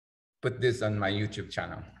put this on my YouTube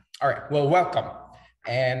channel. All right, well, welcome.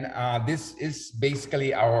 And this is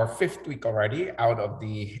basically our 5th week already out of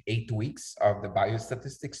the 8 weeks of the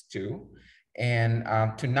Biostatistics 2. And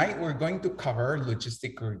tonight we're going to cover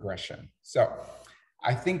logistic regression. So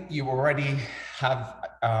I think you already have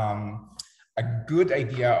a good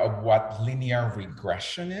idea of what linear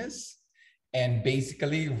regression is. And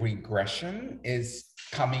basically regression is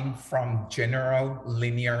coming from general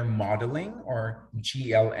linear modeling, or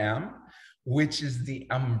GLM, which is the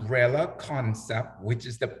umbrella concept, which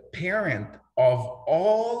is the parent of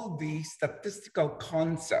all the statistical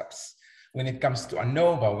concepts when it comes to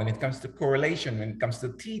ANOVA, when it comes to correlation, when it comes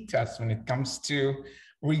to t-test, when it comes to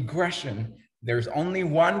regression. There's only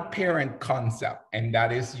one parent concept, and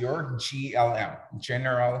that is your GLM,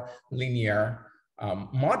 general linear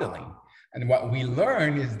modeling. And what we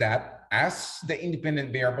learn is that as the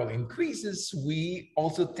independent variable increases, we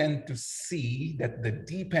also tend to see that the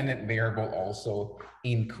dependent variable also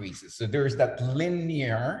increases. So there's that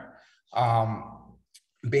linear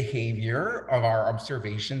behavior of our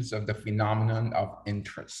observations of the phenomenon of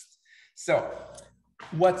interest. So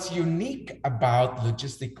what's unique about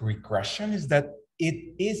logistic regression is that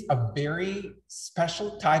it is a very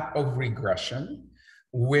special type of regression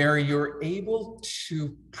where you're able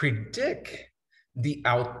to predict the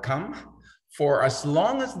outcome for as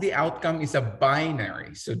long as the outcome is a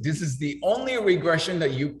binary. So this is the only regression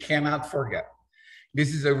that you cannot forget.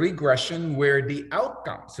 This is a regression where the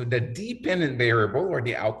outcome, so the dependent variable or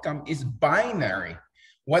the outcome, is binary.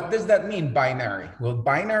 What does that mean, binary? Well,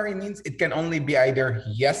 binary means it can only be either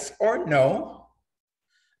yes or no,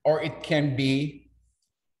 or it can be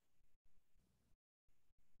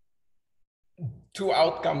 2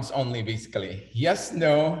 outcomes only, basically. Yes,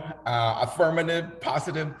 no, affirmative,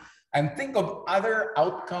 positive, and think of other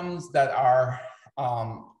outcomes that are,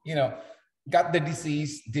 got the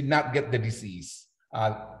disease, did not get the disease,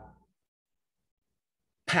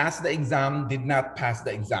 passed the exam, did not pass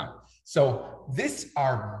the exam. So these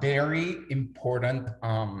are very important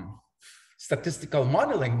statistical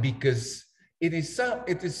modeling because it is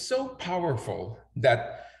so powerful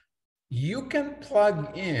that you can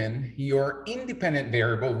plug in your independent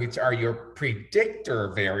variable, which are your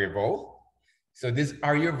predictor variable. So these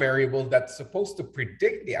are your variables that's supposed to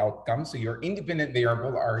predict the outcome. So your independent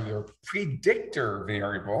variable are your predictor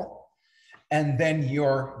variable. And then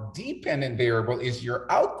your dependent variable is your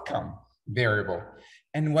outcome variable.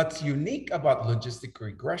 And what's unique about logistic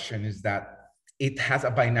regression is that it has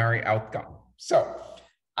a binary outcome. So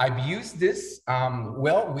I've used this,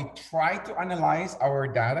 we try to analyze our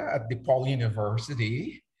data at DePaul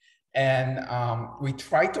University, and we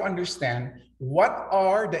try to understand what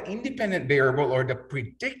are the independent variable or the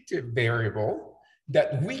predictive variable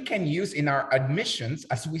that we can use in our admissions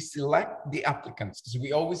as we select the applicants. Because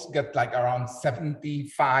we always get like around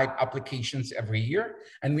 75 applications every year,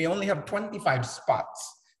 and we only have 25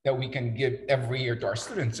 spots that we can give every year to our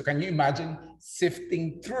students. So can you imagine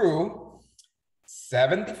sifting through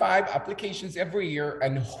 75 applications every year,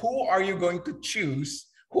 and who are you going to choose?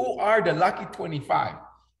 Who are the lucky 25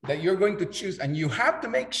 that you're going to choose? And you have to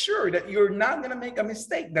make sure that you're not going to make a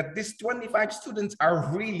mistake, that these 25 students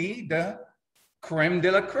are really the creme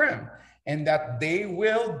de la creme, and that they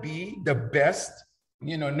will be the best,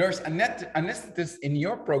 nurse anesthetist in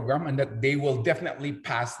your program, and that they will definitely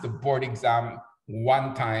pass the board exam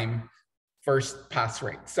one time, first pass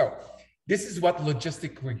rate. So this is what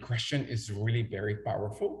logistic regression is really very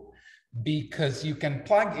powerful, because you can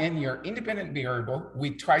plug in your independent variable.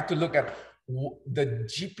 We try to look at the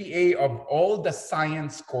GPA of all the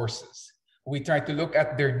science courses. We try to look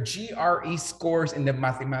at their GRE scores in the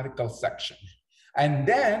mathematical section. And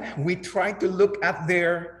then we try to look at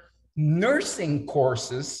their nursing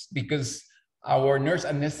courses, because our nurse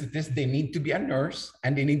anesthetists, they need to be a nurse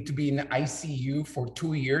and they need to be in the ICU for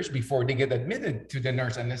 2 years before they get admitted to the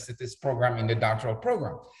nurse anesthetist program in the doctoral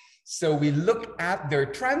program. So we look at their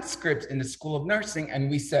transcripts in the School of Nursing, and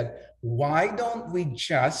we said, why don't we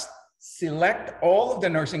just select all of the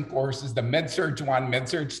nursing courses, the Med-Surg 1,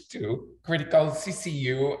 Med-Surg 2, critical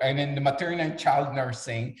CCU, and then the maternal and child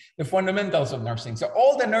nursing, the fundamentals of nursing. So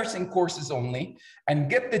all the nursing courses only, and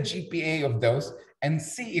get the GPA of those and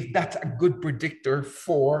see if that's a good predictor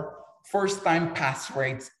for first-time pass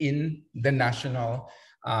rates in the national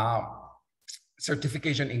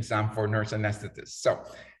certification exam for nurse anesthetists. So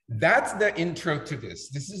that's the intro to this.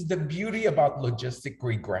 This is the beauty about logistic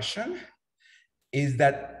regression, is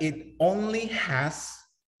that it only has,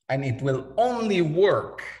 and it will only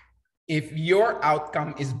work if your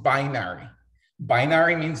outcome is binary.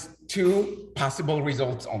 Binary means 2 possible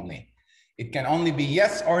results only. It can only be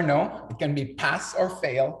yes or no. It can be pass or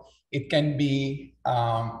fail, It can be,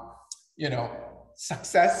 you know,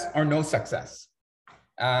 success or no success.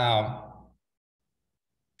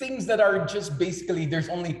 Things that are just basically, there's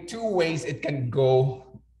only two ways it can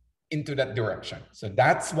go into that direction. So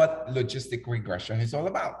that's what logistic regression is all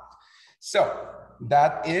about. So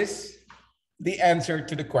that is the answer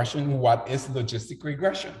to the question, what is logistic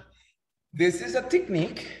regression? This is a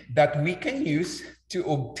technique that we can use to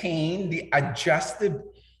obtain the adjusted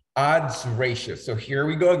odds ratio. So here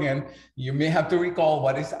we go again. You may have to recall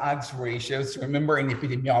what is odds ratios. Remember in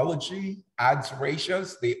epidemiology, odds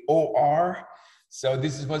ratios, the OR. So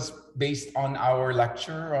this was based on our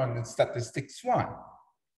lecture on statistics 1.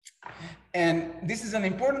 And this is an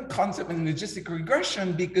important concept in logistic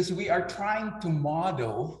regression because we are trying to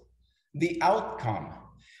model the outcome.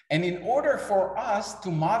 And in order for us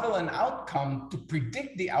to model an outcome, to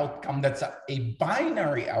predict the outcome that's a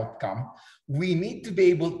binary outcome, we need to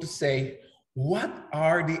be able to say, what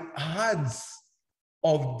are the odds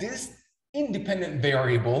of this independent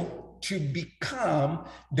variable to become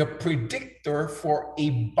the predictor for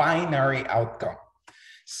a binary outcome?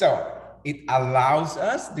 So it allows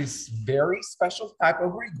us this very special type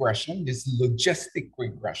of regression, this logistic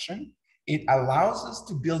regression. It allows us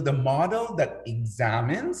to build a model that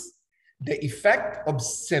examines the effect of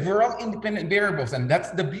several independent variables. And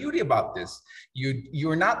that's the beauty about this.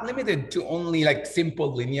 You're not limited to only like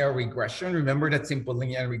simple linear regression. Remember that simple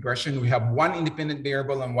linear regression, we have one independent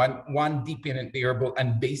variable and one dependent variable.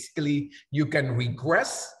 And basically you can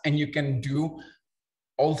regress and you can do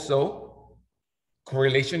also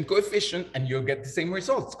correlation coefficient and you'll get the same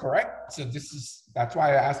results, correct? So that's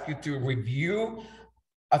why I asked you to review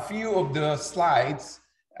a few of the slides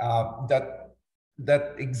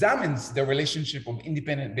that examines the relationship of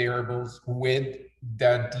independent variables with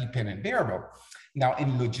the dependent variable. Now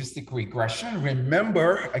in logistic regression,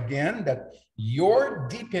 remember again that your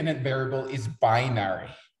dependent variable is binary.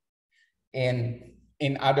 And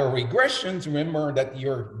in other regressions, remember that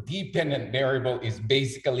your dependent variable is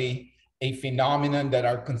basically a phenomenon that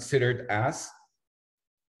are considered as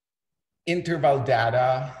interval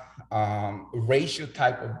data, ratio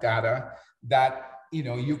type of data that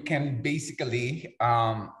you can basically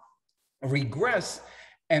regress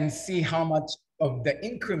and see how much of the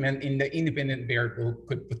increment in the independent variable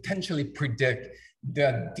could potentially predict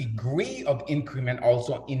the degree of increment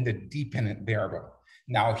also in the dependent variable.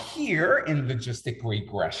 Now here in logistic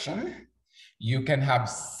regression, you can have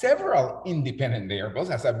several independent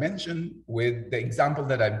variables, as I mentioned with the example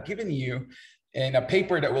that I've given you in a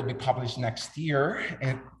paper that will be published next year.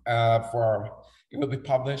 It will be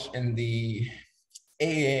published in the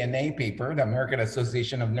AANA paper, the American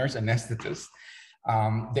Association of Nurse Anesthetists.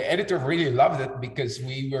 The editor really loved it because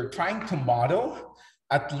we were trying to model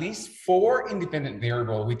at least 4 independent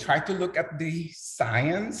variables. We tried to look at the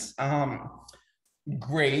science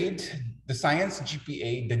grade, the science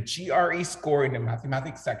GPA, the GRE score in the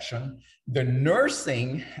mathematics section, the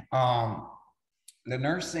nursing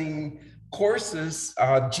courses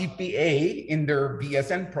GPA in their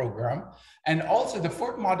BSN program, and also the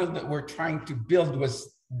 4th model that we're trying to build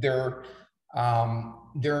was their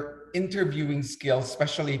interviewing skills,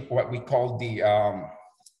 especially what we call the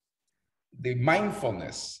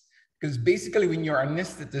mindfulness. Because basically when you're an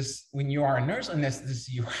anesthetist, when you are a nurse anesthetist,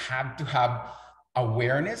 you have to have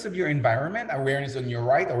awareness of your environment, awareness on your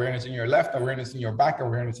right, awareness on your left, awareness in your back,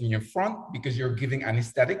 awareness in your front, because you're giving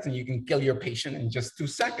anesthetics and you can kill your patient in just 2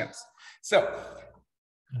 seconds. So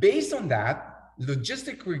based on that,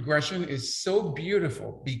 logistic regression is so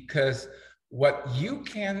beautiful because what you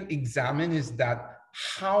can examine is that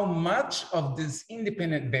how much of these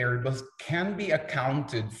independent variables can be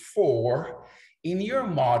accounted for in your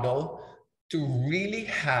model to really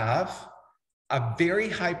have a very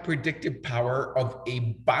high predictive power of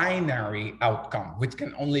a binary outcome, which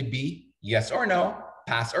can only be yes or no,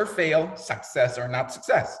 pass or fail, success or not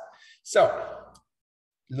success. So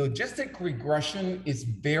logistic regression is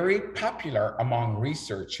very popular among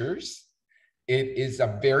researchers. It is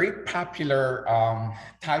a very popular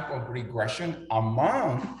type of regression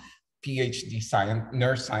among PhD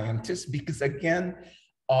nurse scientists because, again,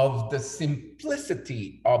 of the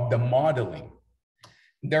simplicity of the modeling.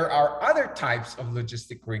 There are other types of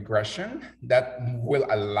logistic regression that will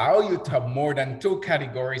allow you to have more than 2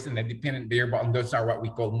 categories in a dependent variable, and those are what we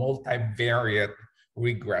call multivariate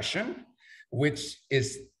regression, which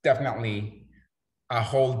is definitely a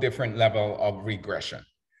whole different level of regression.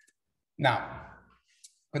 Now,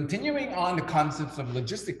 continuing on the concepts of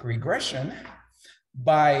logistic regression,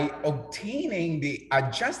 by obtaining the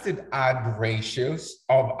adjusted odd ratios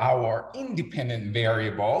of our independent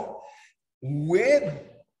variable with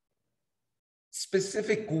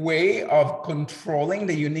specific way of controlling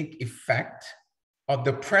the unique effect of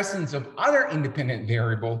the presence of other independent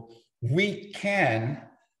variable, we can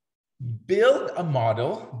build a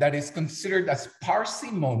model that is considered as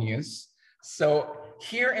parsimonious. So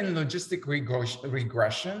here in logistic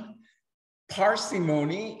regression,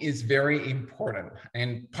 parsimony is very important.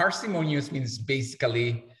 And parsimonious means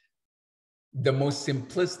basically the most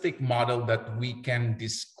simplistic model that we can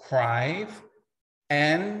describe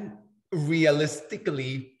and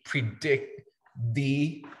realistically predict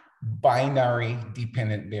the binary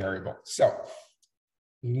dependent variable. So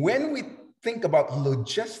when we think about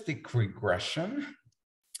logistic regression,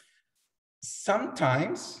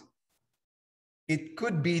 sometimes it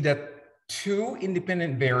could be that two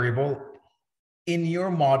independent variable in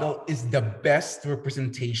your model is the best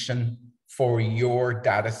representation for your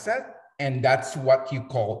data set. And that's what you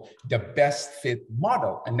call the best fit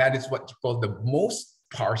model. And that is what you call the most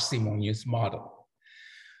parsimonious model.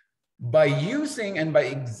 By using and by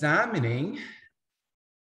examining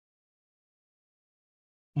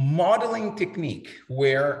modeling technique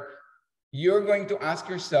where you're going to ask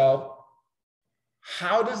yourself,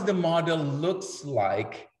 how does the model looks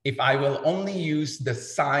like if I will only use the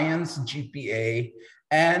science GPA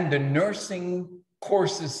and the nursing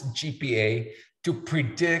courses GPA to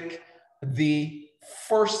predict the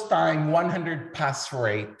first time 100 pass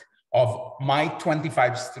rate of my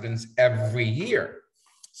 25 students every year?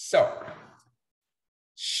 So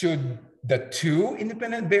should the two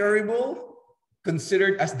independent variable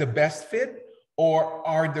considered as the best fit, or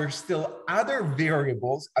are there still other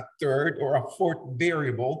variables, a third or a fourth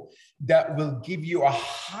variable that will give you a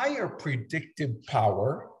higher predictive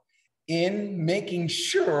power in making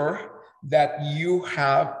sure that you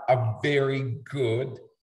have a very good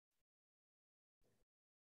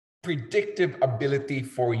predictive ability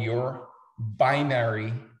for your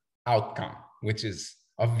binary outcome, which is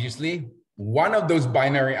obviously one of those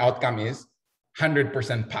binary outcome is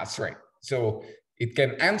 100% pass rate. So it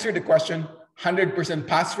can answer the question 100%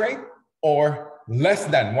 pass rate or less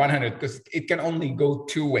than 100, because it can only go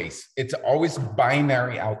two ways. It's always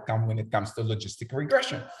binary outcome when it comes to logistic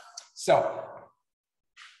regression. So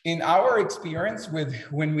in our experience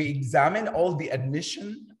when we examine all the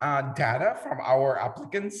admission data from our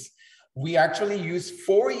applicants, we actually use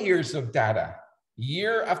 4 years of data,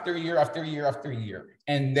 year after year after year after year.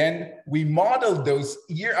 And then we model those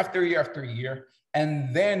year after year after year.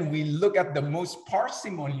 And then we look at the most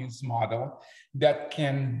parsimonious model that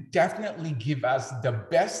can definitely give us the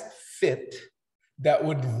best fit that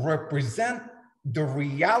would represent the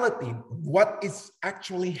reality, what is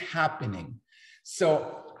actually happening.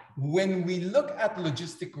 So when we look at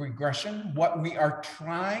logistic regression, what we are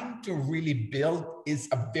trying to really build is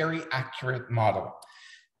a very accurate model.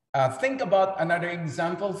 Think about another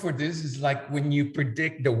example for this is like when you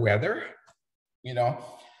predict the weather, you know,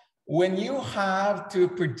 when you have to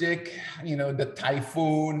predict, you know, the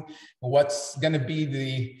typhoon, what's going to be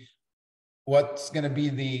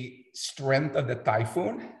the strength of the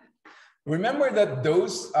typhoon. Remember that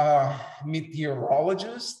those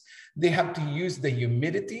meteorologists, they have to use the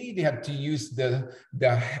humidity, they have to use the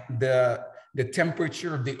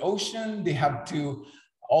temperature of the ocean, they have to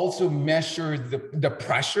also measure the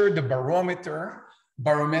pressure, the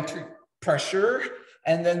barometric pressure,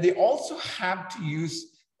 and then they also have to use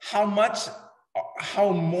how moist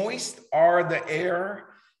are the air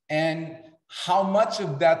and how much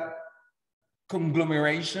of that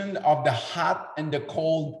conglomeration of the hot and the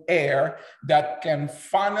cold air that can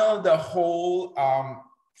funnel the whole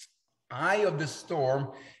eye of the storm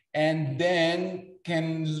and then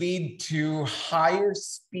can lead to higher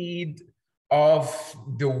speed of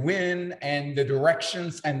the wind and the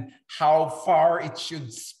directions and how far it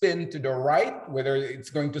should spin to the right, whether it's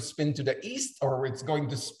going to spin to the east or it's going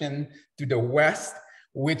to spin to the west,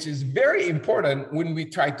 which is very important when we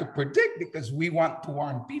try to predict, because we want to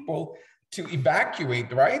warn people to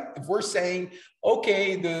evacuate, right? If we're saying,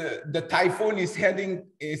 okay, the typhoon is heading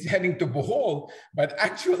to Bohol, but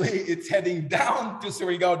actually it's heading down to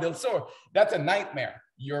Surigao del Sur, that's a nightmare.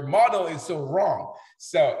 Your model is so wrong.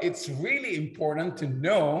 So it's really important to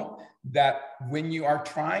know that when you are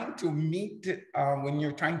trying to when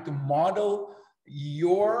you're trying to model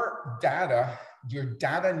your data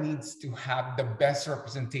needs to have the best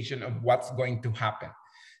representation of what's going to happen.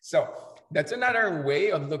 So that's another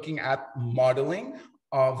way of looking at modeling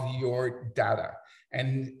of your data.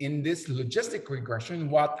 And in this logistic regression,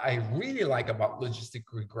 what I really like about logistic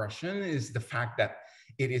regression is the fact that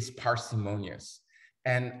it is parsimonious.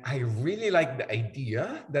 And I really like the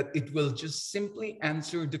idea that it will just simply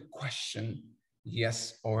answer the question,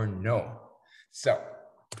 yes or no. So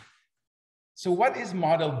So what is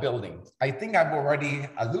model building? I think I've already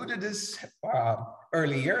alluded this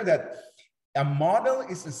earlier, that a model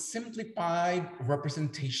is a simplified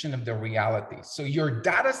representation of the reality. So your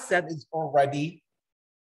data set is already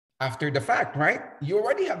after the fact, right? You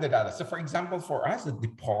already have the data. So for example, for us at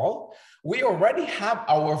DePaul, we already have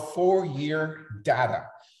our 4-year data.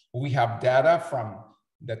 We have data from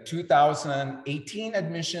the 2018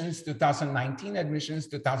 admissions, 2019 admissions,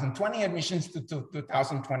 2020 admissions to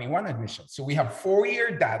 2021 admissions. So we have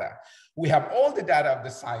 4-year data. We have all the data of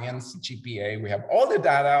the science GPA. We have all the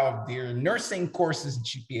data of their nursing courses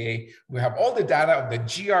GPA. We have all the data of the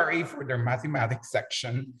GRE for their mathematics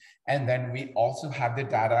section. And then we also have the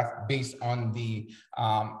data based on the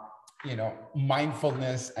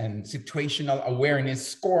mindfulness and situational awareness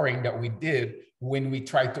scoring that we did when we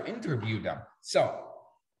tried to interview them. So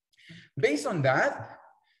based on that,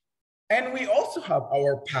 and we also have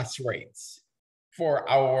our pass rates for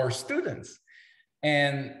our students.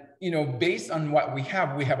 And based on what we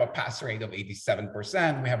have a pass rate of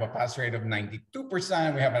 87%, we have a pass rate of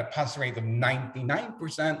 92%, we have a pass rate of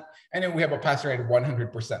 99%, and then we have a pass rate of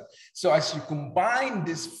 100%. So as you combine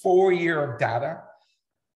this 4-year of data,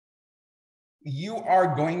 you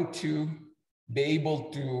are going to be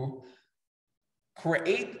able to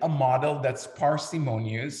create a model that's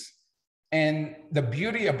parsimonious. And the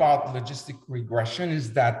beauty about logistic regression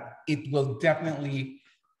is that it will definitely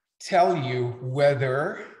tell you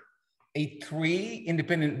whether a 3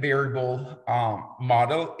 independent variable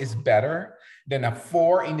model is better than a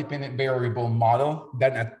 4 independent variable model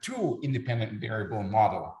than a 2 independent variable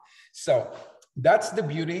model. So that's the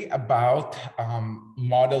beauty about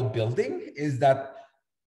model building, is that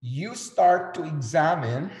you start to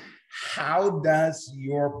examine how does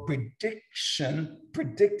your predictive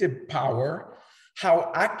power,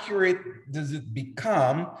 how accurate does it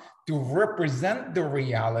become to represent the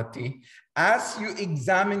reality? As you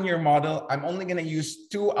examine your model, I'm only going to use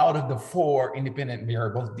 2 out of the 4 independent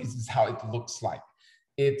variables. This is how it looks like.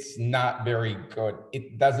 It's not very good.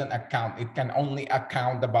 It doesn't account. It can only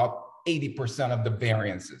account about 80% of the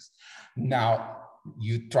variances. Now,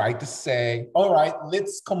 you try to say, all right,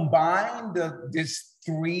 let's combine this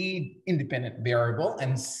 3 independent variable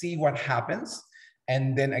and see what happens.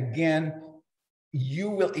 And then again, you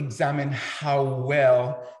will examine how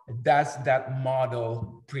well does that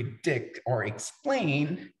model predict or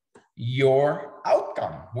explain your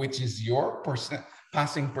outcome, which is your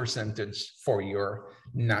passing percentage for your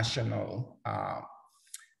national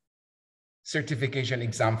certification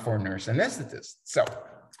exam for nurse anesthetists.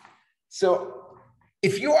 So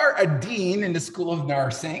if you are a dean in the School of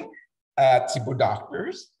Nursing at Cebu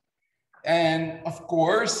Doctors, and of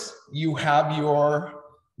course you have your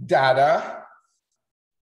data.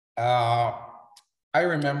 I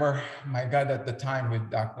remember my God at the time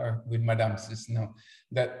with Madam Cisno,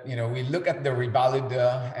 that we look at the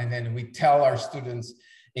Revalida and then we tell our students,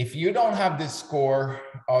 if you don't have this score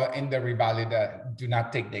in the Revalida, do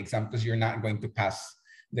not take the exam because you're not going to pass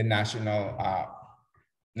the National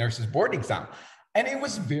Nurses Board exam. And it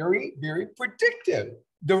was very, very predictive.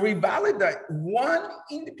 The Revalida, one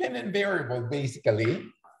independent variable basically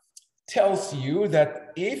tells you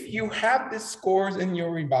that if you have the scores in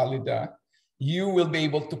your Revalida, you will be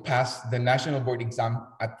able to pass the National Board exam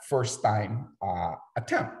at first time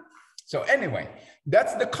attempt. So anyway,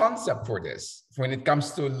 that's the concept for this. When it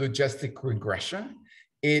comes to logistic regression,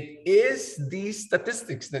 it is these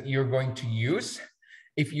statistics that you're going to use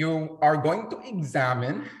if you are going to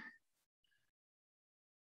examine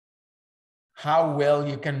how well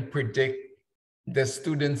you can predict the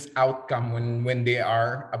students' outcome when they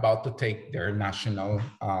are about to take their National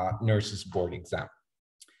Nurses Board exam.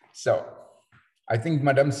 So I think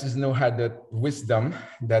Madam Cisno had that wisdom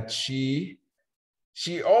that she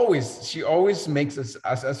always makes us,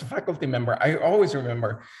 as a faculty member, I always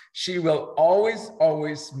remember, she will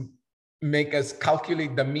always make us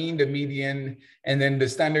calculate the mean, the median, and then the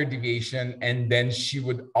standard deviation. And then she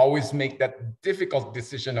would always make that difficult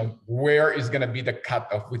decision of where is going to be the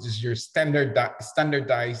cutoff, which is your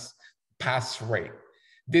standardized pass rate.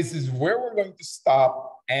 This is where we're going to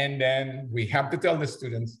stop. And then we have to tell the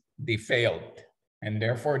students they failed. And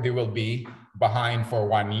therefore, they will be behind for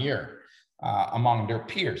 1 year among their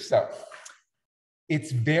peers. So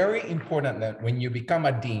it's very important that when you become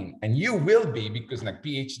a dean, and you will be, because like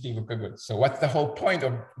PhD, so what's the whole point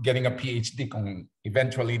of getting a PhD kung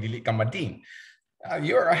eventually dili ka ma-dean?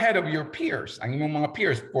 You're ahead of your peers. Ang imong mga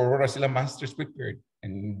peers, puro sila master's prepared.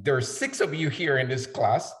 And there are 6 of you here in this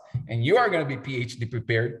class, and you are going to be PhD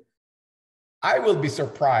prepared. I will be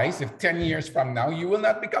surprised if 10 years from now, you will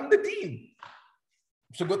not become the dean.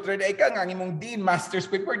 sugot rin ka nga imong dean master's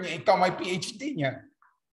paper niya, ikaw may PhD niya.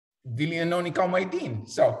 Dili na noon ikaw may dean.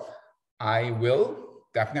 So I will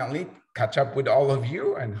definitely catch up with all of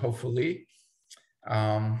you, and hopefully,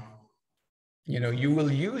 you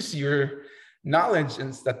will use your knowledge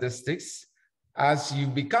in statistics. As you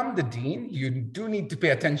become the dean, you do need to pay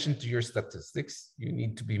attention to your statistics. You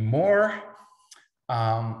need to be more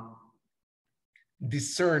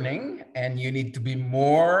discerning, and you need to be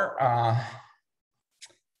more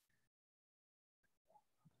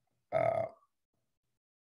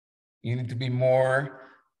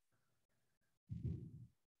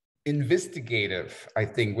investigative, I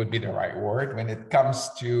think would be the right word, when it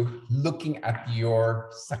comes to looking at your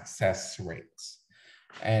success rates.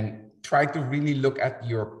 And try to really look at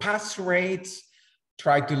your pass rates,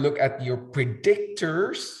 try to look at your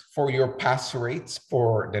predictors for your pass rates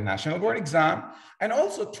for the National Board exam, and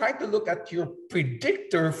also try to look at your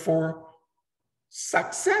predictor for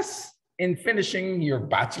success in finishing your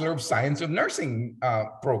Bachelor of Science of Nursing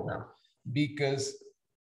program. Because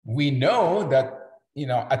we know that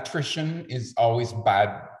attrition is always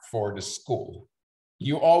bad for the school.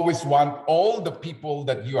 You always want all the people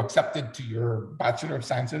that you accepted to your Bachelor of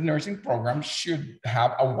Science of Nursing program should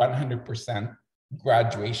have a 100%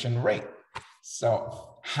 graduation rate. So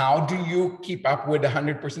how do you keep up with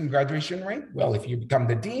 100% graduation rate? Well, if you become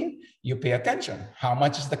the dean, you pay attention. How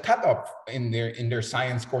much is the cutoff in their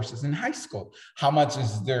science courses in high school? How much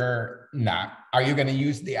is there not? Are you going to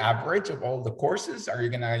use the average of all the courses? Are you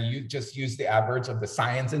going to just use the average of the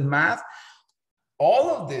science and math? All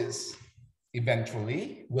of this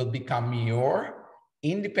eventually will become your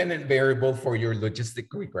independent variable for your logistic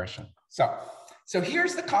regression. So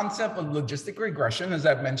here's the concept of logistic regression. As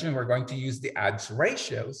I've mentioned, we're going to use the odds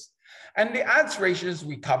ratios. And the odds ratios,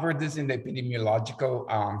 we covered this in the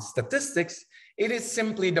epidemiological statistics. It is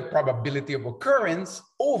simply the probability of occurrence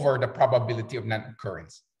over the probability of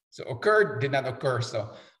non-occurrence. So occurred, did not occur.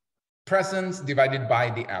 So presence divided by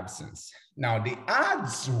the absence. Now the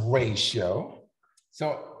odds ratio,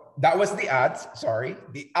 so that was the odds, sorry.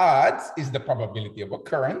 The odds is the probability of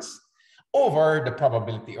occurrence over the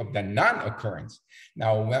probability of the non-occurrence.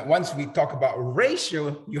 Now, once we talk about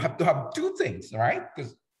ratio, you have to have two things, right?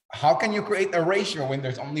 Because how can you create a ratio when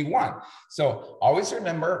there's only one? So always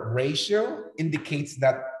remember, ratio indicates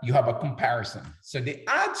that you have a comparison. So the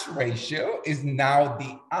odds ratio is now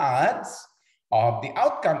the odds of the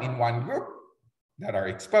outcome in one group that are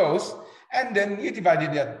exposed, and then you divide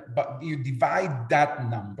that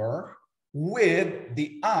number with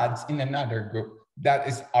the odds in another group that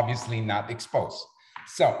is obviously not exposed.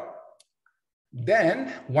 So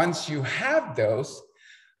then once you have those,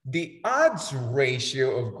 the odds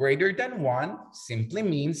ratio of greater than 1 simply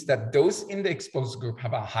means that those in the exposed group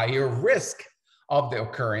have a higher risk of the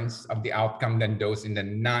occurrence of the outcome than those in the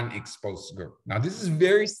non-exposed group. Now, this is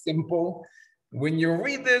very simple. When you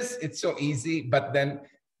read this, it's so easy, but then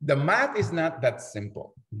the math is not that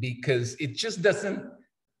simple because it just doesn't.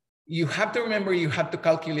 You have to remember, you have to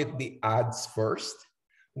calculate the odds first.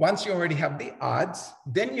 Once you already have the odds,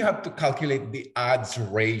 then you have to calculate the odds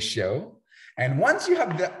ratio. And once you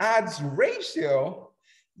have the odds ratio,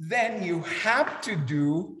 then you have to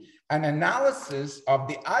do an analysis of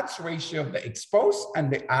the odds ratio of the exposed and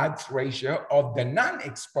the odds ratio of the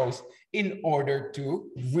non-exposed in order to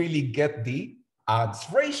really get the odds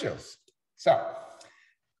ratios. So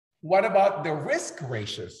what about the risk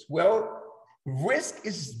ratios? Well, risk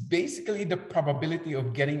is basically the probability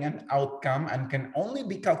of getting an outcome and can only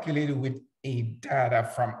be calculated with a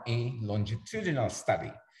data from a longitudinal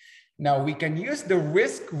study. Now, we can use the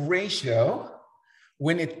risk ratio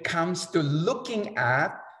when it comes to looking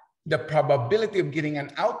at the probability of getting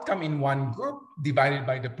an outcome in one group divided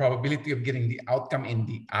by the probability of getting the outcome in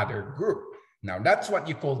the other group. Now, that's what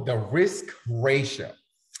you call the risk ratio.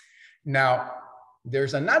 Now,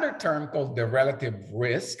 there's another term called the relative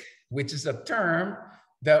risk, which is a term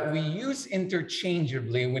that we use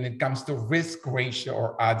interchangeably when it comes to risk ratio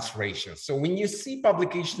or odds ratio. So when you see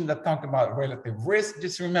publications that talk about relative risk,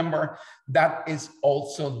 just remember that is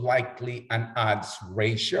also likely an odds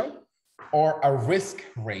ratio or a risk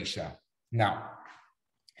ratio. Now,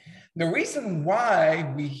 the reason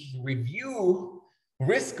why we review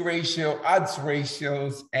risk ratio, odds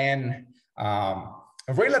ratios, and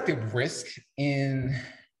relative risk in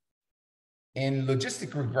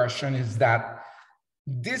logistic regression is that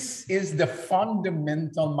this is the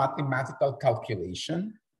fundamental mathematical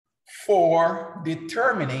calculation for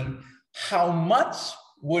determining how much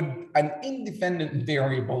would an independent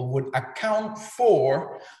variable would account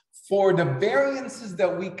for for the variances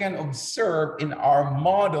that we can observe in our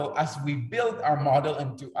model as we build our model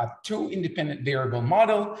into a 2 independent variable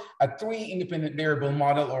model, a 3 independent variable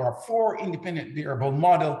model, or a 4 independent variable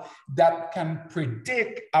model that can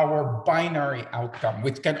predict our binary outcome,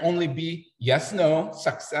 which can only be yes, no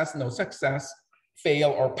success,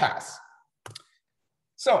 fail, or pass.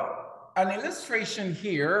 So an illustration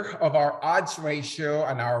here of our odds ratio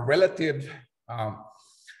and our relative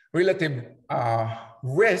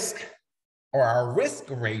risk, or our risk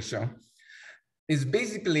ratio, is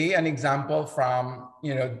basically an example from,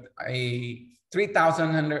 a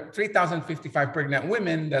 3,055 pregnant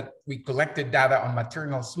women that we collected data on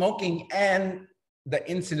maternal smoking and the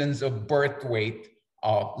incidence of birth weight,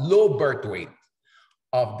 of low birth weight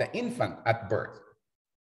of the infant at birth.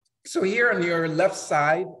 So here on your left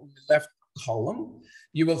side, left column,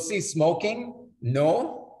 you will see smoking,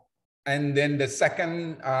 no. And then the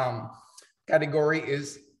second category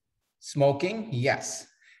is smoking, yes.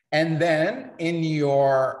 And then in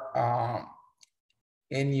your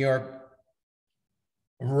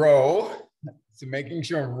row, so making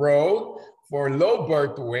sure row for low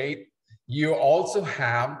birth weight, you also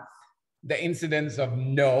have the incidence of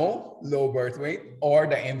no, low birth weight, or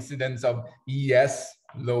the incidence of yes,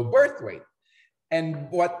 low birth weight.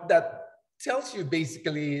 And what that tells you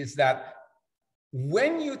basically is that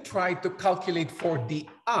when you try to calculate for the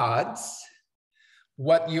odds,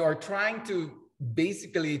 what you are trying to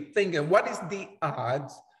basically think of, what is the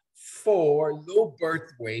odds for low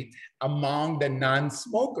birth weight among the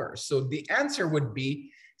non-smokers? So the answer would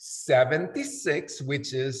be 76,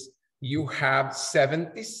 which is you have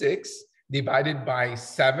 76 divided by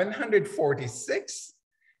 746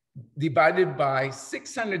 divided by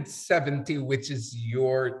 670, which is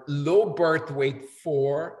your low birth weight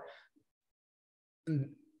for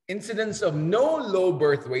incidence of no low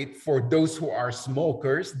birth weight for those who are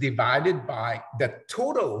smokers, divided by the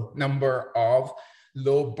total number of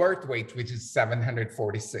low birth weight, which is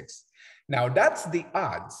 746. Now that's the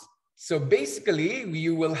odds. So basically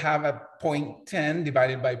you will have a 0.10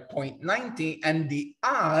 divided by 0.90, and the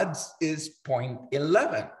odds is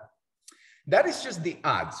 0.11. That is just the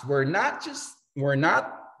odds. We're not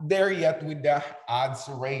there yet with the odds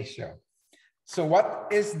ratio. So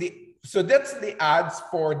that's the odds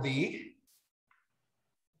for the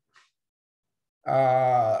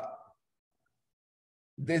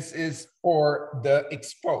this is for the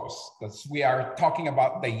exposed, because we are talking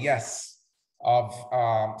about the yes of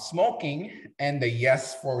smoking and the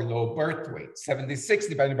yes for low birth weight. 76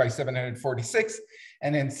 divided by 746,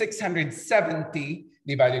 and then 670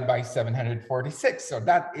 divided by 746. So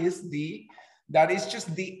that is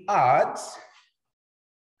just the odds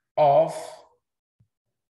of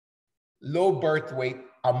low birth weight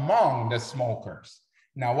among the smokers.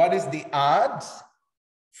 Now, what is the odds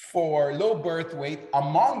for low birth weight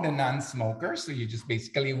among the non-smokers? So you just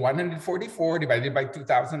basically 144 divided by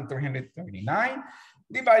 2,339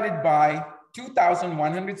 divided by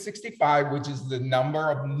 2,165, which is the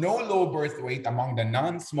number of no low birth weight among the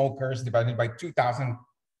non-smokers, divided by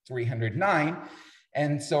 2,309.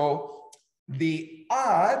 And so the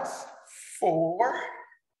odds for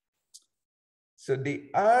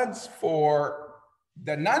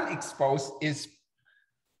the non-exposed is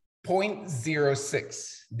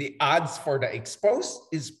 0.06. The odds for the exposed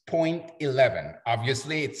is 0.11.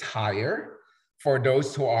 Obviously, it's higher for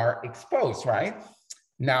those who are exposed, right?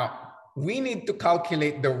 Now, we need to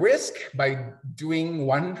calculate the risk by doing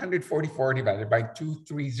 144 divided by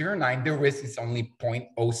 2,309. The risk is only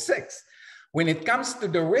 0.06. When it comes to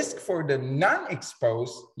the risk for the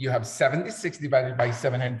non-exposed, you have 76 divided by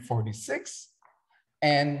 746,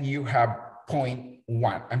 and you have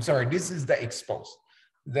 0.1. I'm sorry, this is the exposed.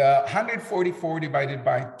 The 144 divided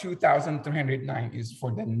by 2,309 is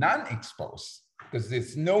for the non-exposed, because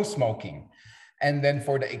there's no smoking. And then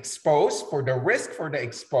for the exposed, for the risk for the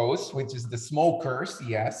exposed, which is the smokers,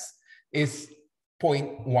 yes, is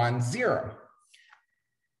 0.10.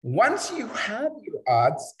 Once you have your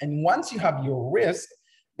odds and once you have your risk,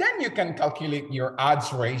 then you can calculate your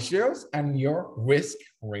odds ratios and your risk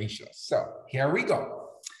ratios. So here we go.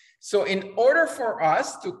 So in order for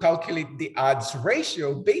us to calculate the odds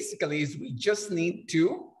ratio, basically is we just need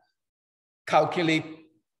to calculate,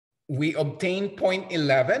 we obtain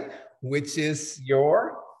 0.11, which is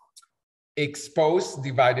your exposed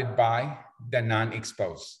divided by the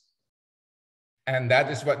non-exposed. And that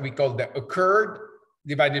is what we call the occurred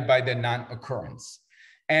divided by the non-occurrence.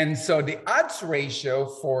 And so the odds ratio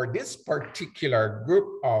for this particular group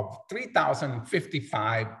of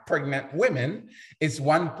 3,055 pregnant women is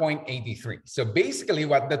 1.83. So basically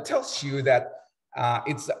what that tells you that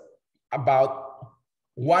it's about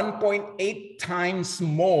 1.8 times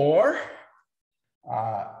more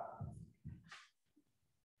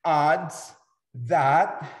odds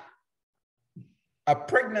that a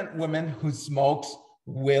pregnant woman who smokes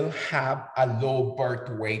will have a low birth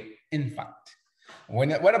weight infant.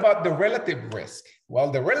 What about the relative risk?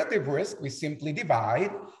 Well, the relative risk, we simply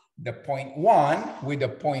divide the 0.1 with the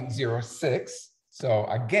 0.06. So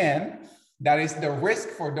again, that is the risk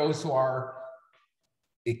for those who are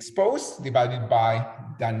exposed divided by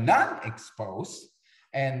the non-exposed.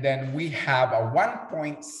 And then we have a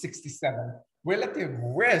 1.67 relative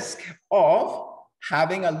risk of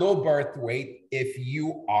having a low birth weight if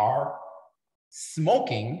you are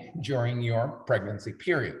smoking during your pregnancy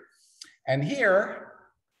period. And here,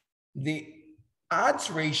 the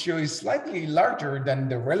odds ratio is slightly larger than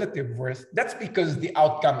the relative risk. That's because the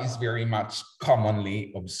outcome is very much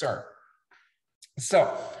commonly observed.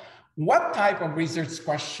 So what type of research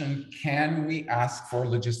question can we ask for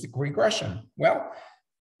logistic regression? Well,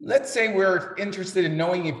 let's say we're interested in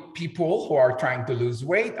knowing if people who are trying to lose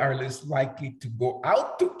weight are less likely to go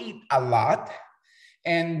out to eat a lot.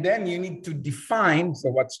 And then you need to define,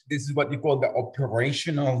 so this is what we call the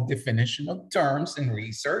operational definition of terms in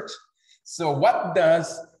research. So what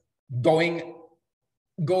does going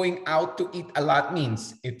out to eat a lot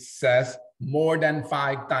means? It says more than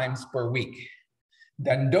 5 times per week.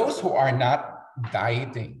 Then those who are not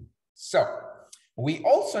dieting. So we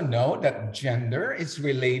also know that gender is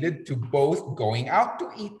related to both going out to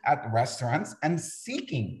eat at restaurants and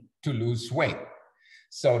seeking to lose weight.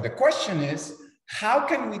 So the question is, how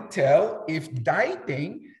can we tell if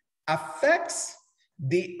dieting affects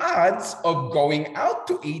the odds of going out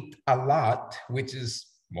to eat a lot, which is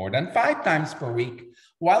more than 5 times per week,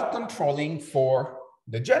 while controlling for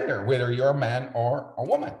the gender, whether you're a man or a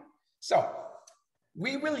woman? So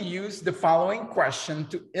we will use the following question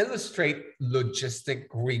to illustrate logistic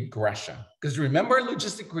regression. Because remember,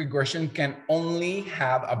 logistic regression can only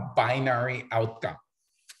have a binary outcome.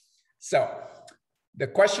 So the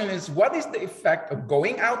question is, what is the effect of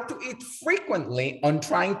going out to eat frequently on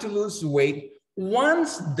trying to lose weight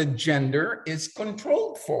once the gender is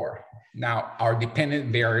controlled for? Now, our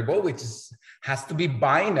dependent variable, which has to be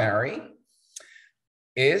binary,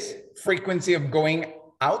 is frequency of going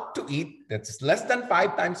out to eat that's less than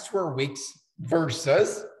 5 times per week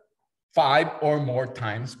versus 5 or more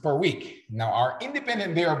times per week. Now, our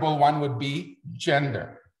independent variable one would be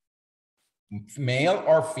gender, male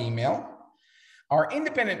or female. Our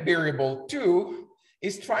independent variable 2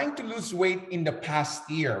 is trying to lose weight in the past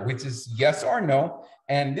year, which is yes or no.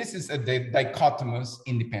 And this is a dichotomous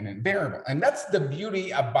independent variable. And that's the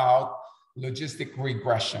beauty about logistic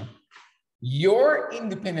regression. Your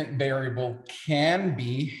independent variable can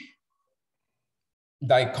be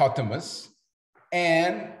dichotomous,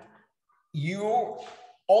 and you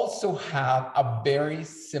also have a very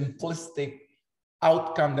simplistic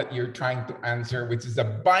outcome that you're trying to answer, which is a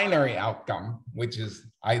binary outcome, which is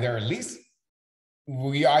either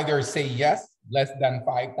we either say yes, less than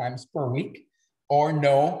 5 times per week, or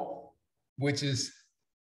no, which is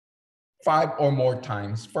 5 or more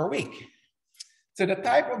times per week. So the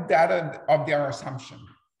type of data of their assumption.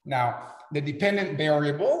 Now, the dependent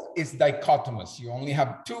variable is dichotomous. You only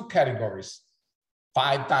have 2 categories,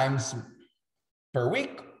 5 times per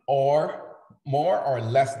week or more or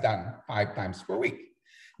less than 5 times per week.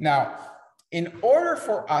 Now, in order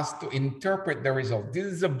for us to interpret the result, this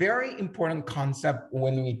is a very important concept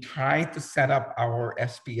when we try to set up our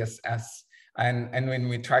SPSS and when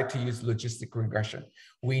we try to use logistic regression.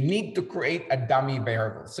 We need to create a dummy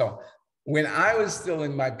variable. So when I was still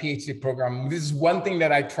in my PhD program, this is one thing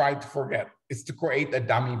that I tried to forget, is to create a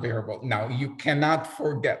dummy variable. Now, you cannot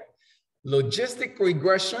forget. Logistic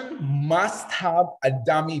regression must have a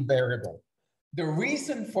dummy variable. The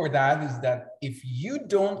reason for that is that if you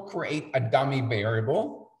don't create a dummy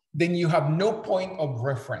variable, then you have no point of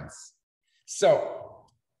reference. So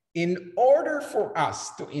in order for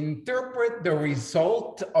us to interpret the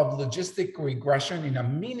result of logistic regression in a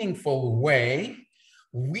meaningful way,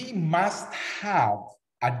 we must have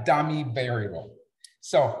a dummy variable.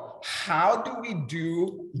 So how do we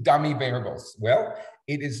do dummy variables? Well,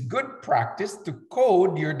 it is good practice to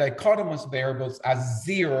code your dichotomous variables as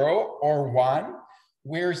 0 or 1,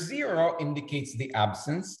 where 0 indicates the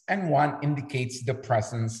absence and 1 indicates the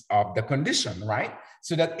presence of the condition, right?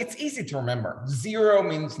 So that it's easy to remember. 0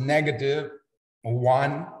 means negative,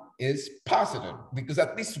 1 is positive, because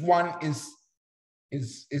at least 1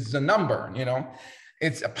 is a number, you know?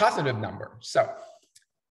 It's a positive number. So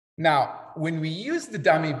Now, when we use the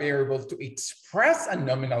dummy variable to express a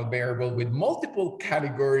nominal variable with multiple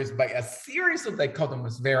categories by a series of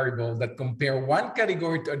dichotomous variables that compare one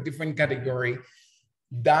category to a different category,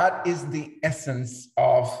 that is the essence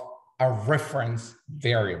of a reference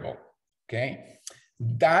variable, okay?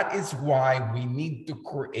 That is why we need to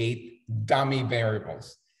create dummy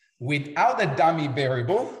variables. Without a dummy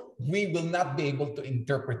variable, we will not be able to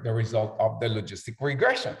interpret the result of the logistic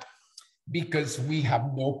regression because we have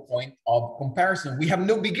no point of comparison. We have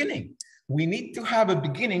no beginning. We need to have a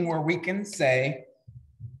beginning where we can say,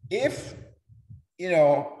 if,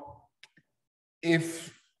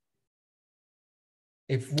 if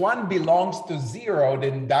one belongs to 0,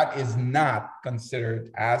 then that is not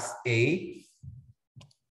considered as a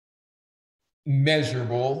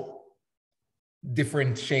measurable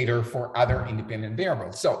differentiator for other independent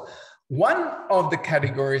variables. So one of the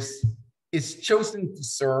categories is chosen to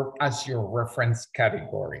serve as your reference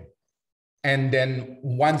category. And then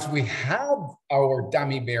once we have our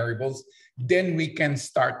dummy variables, then we can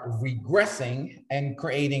start regressing and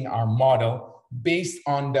creating our model based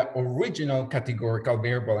on the original categorical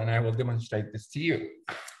variable. And I will demonstrate this to you.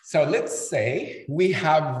 So let's say we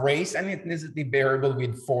have race and ethnicity variable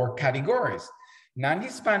with 4 categories: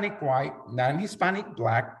 non-Hispanic white, non-Hispanic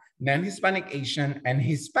black, non-Hispanic Asian, and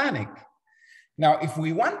Hispanic. Now, if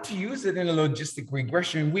we want to use it in a logistic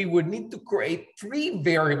regression, we would need to create 3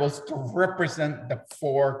 variables to represent the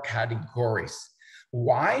 4 categories.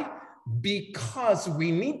 Why? Because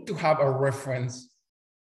we need to have a reference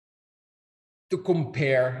to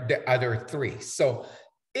compare the other 3. So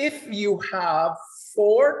if you have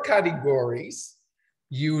 4 categories,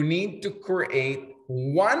 you need to create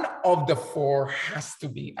one of the 4 has to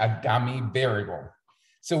be a dummy variable.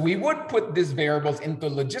 So we would put these variables into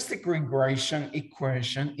logistic regression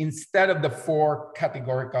equation instead of the 4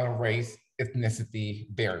 categorical race ethnicity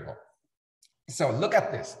variable. So look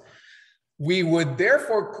at this. We would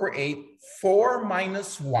therefore create 4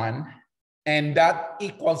 minus 1, and that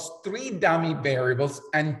equals 3 dummy variables,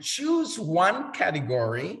 and choose one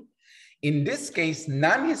category, in this case,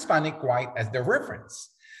 non-Hispanic white as the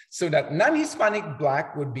reference. So that non-Hispanic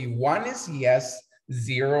black would be 1 is yes,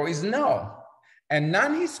 0 is no. And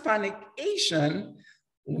non-Hispanic Asian,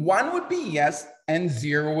 1 would be yes and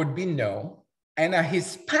 0 would be no. And a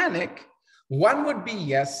Hispanic, 1 would be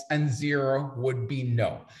yes and 0 would be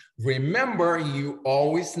no. Remember, you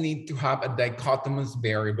always need to have a dichotomous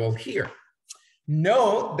variable here.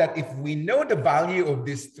 Note that if we know the value of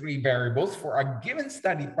these 3 variables for a given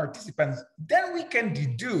study participants, then we can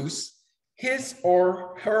deduce his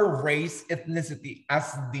or her race ethnicity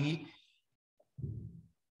as the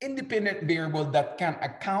independent variable that can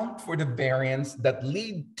account for the variance that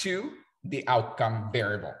lead to the outcome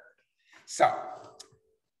variable. So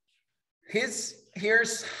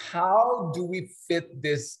here's how do we fit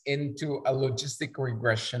this into a logistic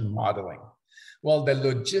regression modeling. Well, the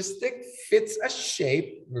logistic fits a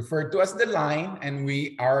shape referred to as the line, and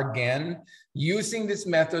we are again using this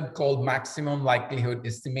method called maximum likelihood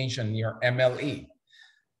estimation, your MLE.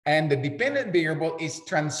 And the dependent variable is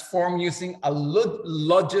transformed using a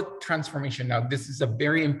logit transformation. Now, this is a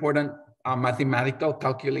very important mathematical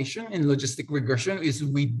calculation in logistic regression, is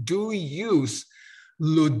we do use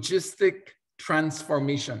logistic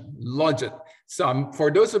transformation, logit. So for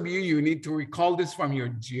those of you, you need to recall this from your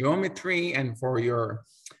geometry and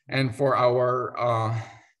for our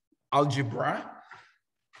algebra.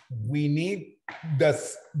 We need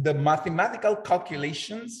the mathematical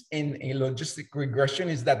calculations in a logistic regression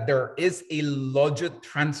is that there is a logit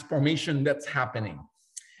transformation that's happening.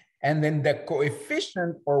 And then the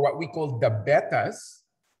coefficient, or what we call the betas,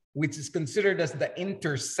 which is considered as the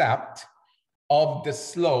intercept of the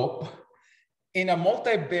slope in a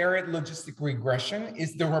multivariate logistic regression,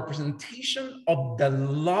 is the representation of the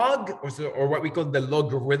log, or what we call the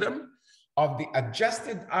logarithm of the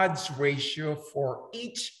adjusted odds ratio for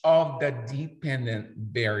each of the dependent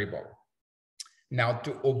variable. Now,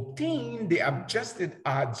 to obtain the adjusted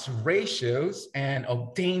odds ratios and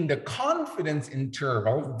obtain the confidence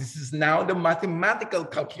interval, this is now the mathematical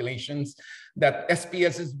calculations that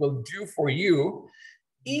SPSS will do for you.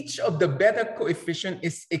 Each of the beta coefficient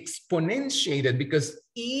is exponentiated because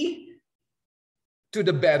e to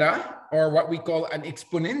the beta, or what we call an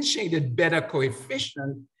exponentiated beta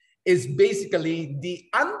coefficient, is basically the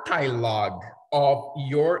anti-log of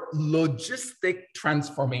your logistic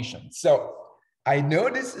transformation. So I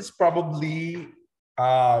know this is probably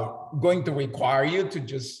going to require you to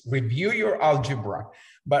just review your algebra,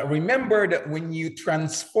 but remember that when you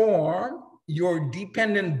transform your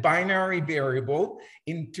dependent binary variable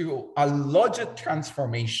into a logit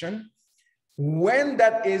transformation, when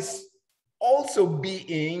that is also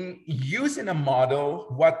being used in a model,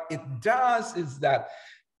 what it does is that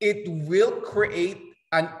it will create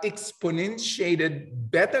an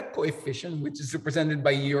exponentiated beta coefficient, which is represented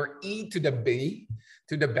by your e to the b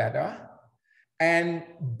to the beta. And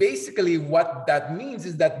basically what that means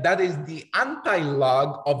is that that is the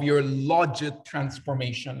anti-log of your logit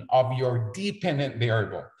transformation of your dependent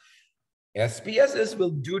variable. SPSS will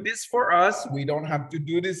do this for us. We don't have to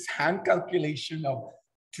do this hand calculation of,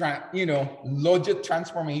 logit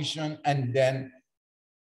transformation and then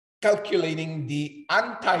calculating the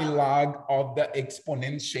anti-log of the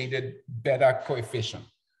exponentiated beta coefficient.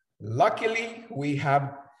 Luckily, we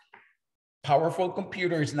have powerful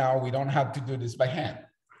computers now. We don't have to do this by hand.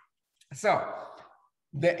 So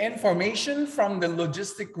the information from the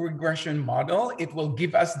logistic regression model, it will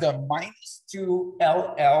give us the -2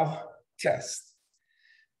 LL test.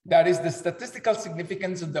 That is the statistical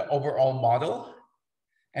significance of the overall model.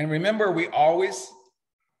 And remember, we always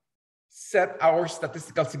set our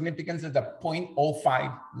statistical significance at the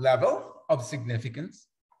 0.05 level of significance,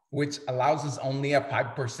 which allows us only a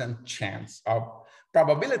 5% chance of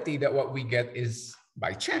probability that what we get is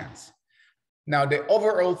by chance. Now, the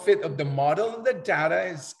overall fit of the model, the data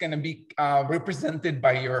is going to be represented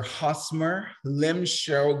by your Hosmer limb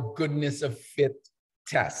show goodness of fit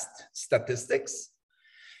test statistics.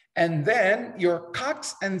 And then your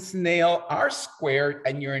Cox and Snail R-squared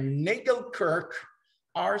and your Nagelkirk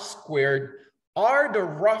R-squared are the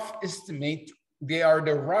rough estimate. They are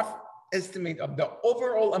the rough estimate of the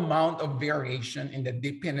overall amount of variation in the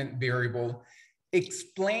dependent variable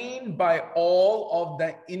explained by all of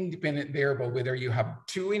the independent variable, whether you have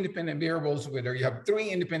 2 independent variables, whether you have 3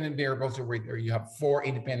 independent variables, or whether you have 4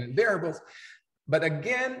 independent variables. But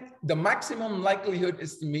again, the maximum likelihood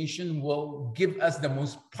estimation will give us the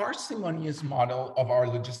most parsimonious model of our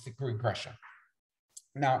logistic regression.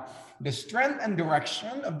 Now, the strength and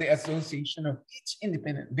direction of the association of each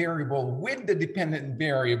independent variable with the dependent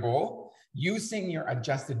variable using your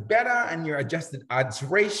adjusted beta and your adjusted odds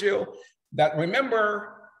ratio, that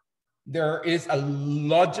remember, there is a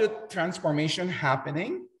logit transformation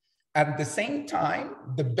happening. At the same time,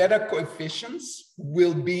 the beta coefficients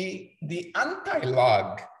will be the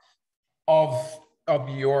anti-log of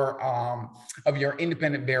your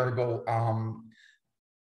independent variable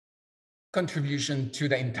contribution to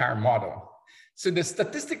the entire model. So the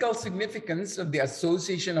statistical significance of the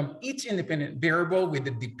association of each independent variable with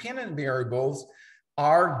the dependent variables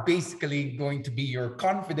are basically going to be your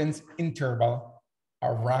confidence interval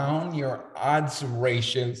around your odds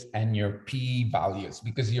ratios and your p-values,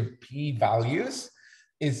 because your p-values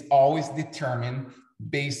is always determined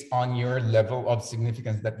based on your level of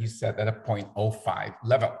significance that you set at a 0.05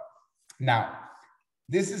 level. Now,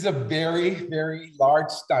 this is a very, very large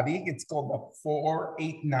study. It's called the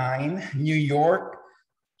 489 New York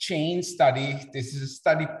chain study. This is a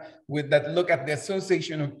study that look at the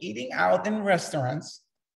association of eating out in restaurants,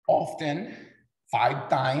 often 5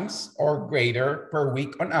 times or greater per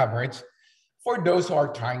week on average, for those who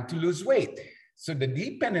are trying to lose weight. So the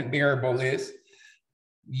dependent variable is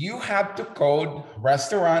you have to code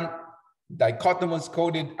restaurant, dichotomous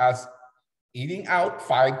coded as eating out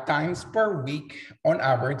 5 times per week on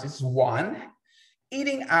average is 1.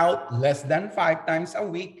 Eating out less than 5 times a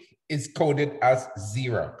week is coded as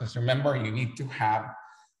 0. Because remember, you need to have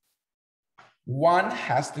 1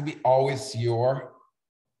 has to be always your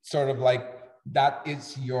sort of like, that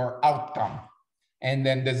is your outcome. And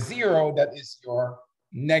then the 0, that is your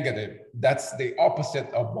negative. That's the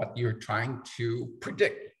opposite of what you're trying to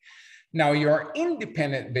predict. Now, your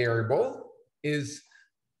independent variable is,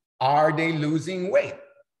 are they losing weight?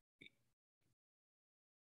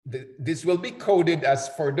 This will be coded as,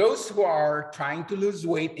 for those who are trying to lose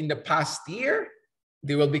weight in the past year,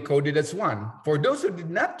 they will be coded as 1. For those who did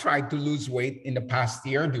not try to lose weight in the past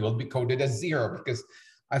year, they will be coded as 0, because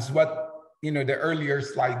as what the earlier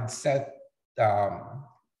slide said,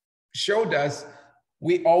 showed us,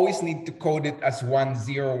 we always need to code it as 1,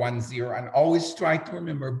 0, 1, 0, and always try to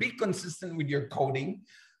remember, be consistent with your coding.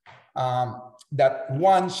 That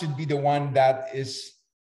 1 should be the one that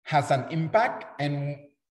has an impact, and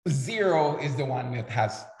 0 is the one that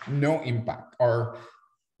has no impact, or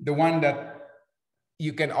the one that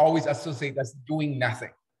you can always associate as doing nothing,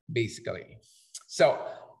 basically. So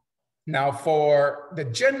now for the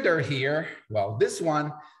gender here, well, this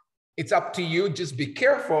one, it's up to you. Just be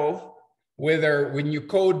careful whether when you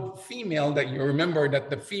code female that you remember that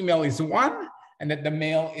the female is 1 and that the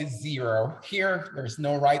male is 0. Here, there's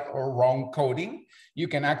no right or wrong coding. You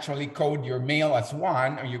can actually code your male as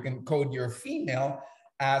 1, or you can code your female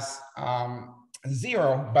as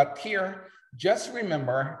 0. But here, just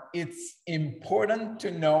remember, it's important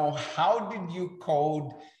to know how did you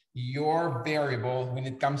code your variable when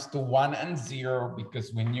it comes to 1 and 0,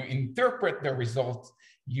 because when you interpret the results,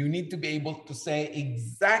 you need to be able to say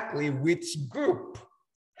exactly which group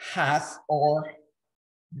has or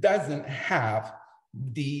doesn't have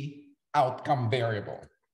the outcome variable.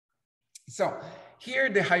 So here,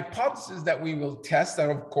 the hypothesis that we will test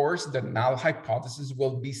are, of course, the null hypothesis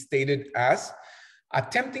will be stated as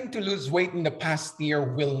attempting to lose weight in the past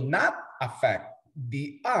year will not affect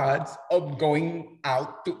the odds of going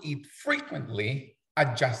out to eat frequently,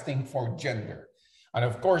 adjusting for gender. And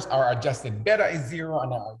of course, our adjusted beta is 0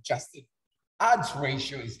 and our adjusted odds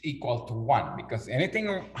ratio is equal to 1, because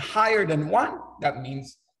anything higher than 1, that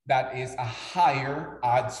means that is a higher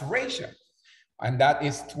odds ratio. And that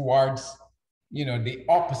is towards, you know, the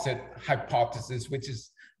opposite hypothesis, which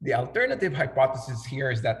is the alternative hypothesis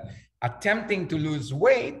here is that attempting to lose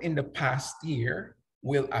weight in the past year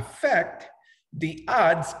will affect the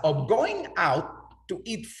odds of going out to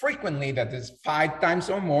eat frequently, that is 5 times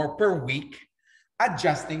or more per week,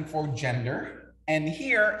 adjusting for gender. And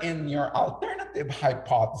here in your alternative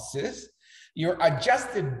hypothesis, your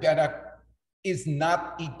adjusted beta is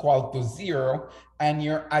not equal to 0 and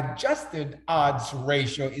your adjusted odds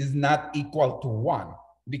ratio is not equal to 1,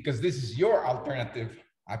 because this is your alternative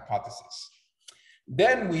hypothesis.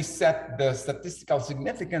 Then we set the statistical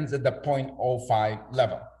significance at the 0.05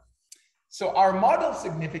 level. So our model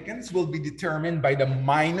significance will be determined by the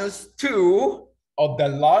 -2 of the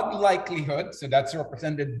log likelihood. So that's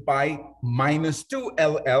represented by -2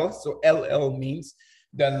 LL. So LL means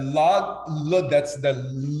the log, that's the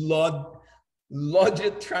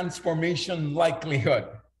logit transformation likelihood.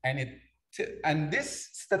 And this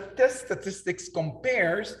statistics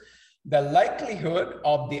compares the likelihood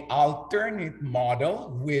of the alternate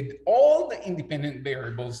model with all the independent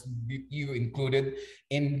variables you included.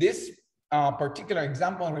 In this particular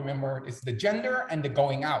example, remember, it's the gender and the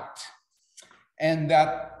going out. And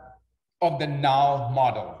that of the null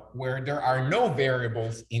model, where there are no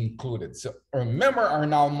variables included. So remember, our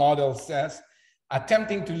null model says,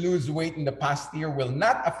 attempting to lose weight in the past year will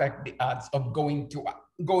not affect the odds of going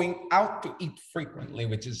out to eat frequently,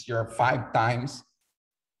 which is your 5 times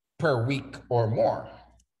per week or more.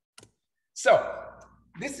 So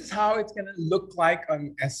this is how it's going to look like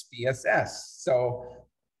on SPSS. So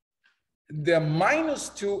the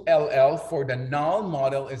 -2 LL for the null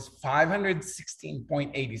model is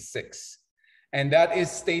 516.86. And that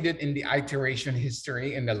is stated in the iteration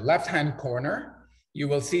history in the left-hand corner. You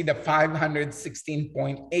will see the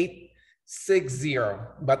 516.860.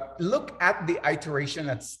 But look at the iteration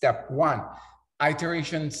at step 1.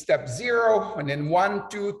 Iteration step 0, and then 1,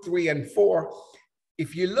 2, 3, and 4.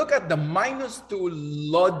 If you look at the -2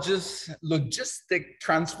 logistic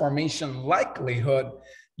transformation likelihood,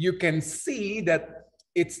 you can see that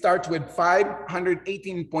it starts with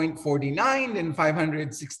 518.49, then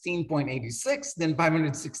 516.86, then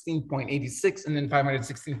 516.86, and then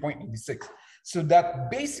 516.86. So that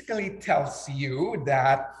basically tells you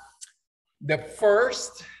that the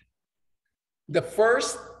first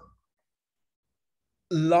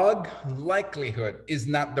log likelihood is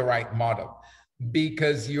not the right model,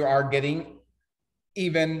 because you are getting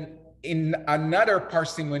even in another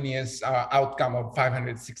parsimonious outcome of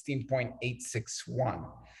 516.861.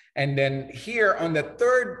 And then here on the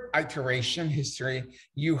third iteration history,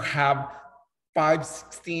 you have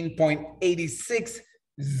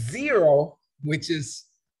 516.860, which is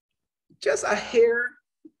just a hair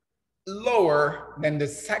lower than the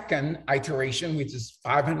second iteration, which is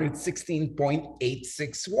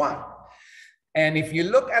 516.861. And if you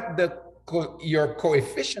look at your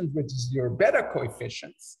coefficient, which is your beta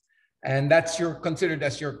coefficients, and that's considered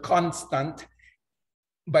as your constant.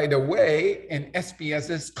 By the way, in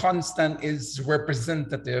SPSS, constant is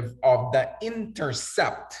representative of the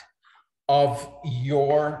intercept of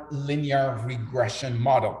your linear regression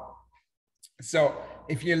model. So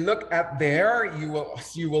if you look at there, you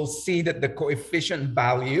will see that the coefficient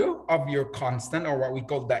value of your constant, or what we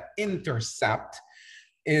call the intercept,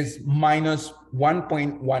 is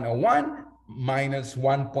 -1.101,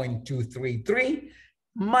 -1.233,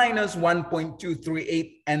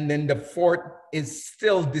 -1.238, and then the fourth is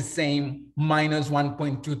still the same,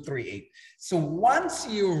 -1.238. So once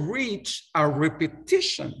you reach a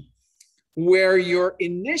repetition where your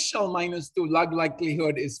initial -2 log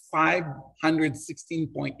likelihood is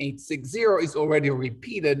 516.860 is already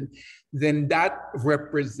repeated, then that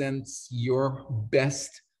represents your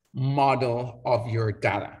best model of your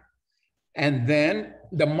data. And then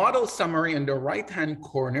the model summary in the right-hand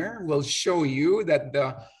corner will show you that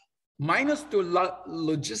the minus 2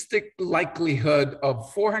 logistic likelihood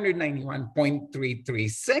of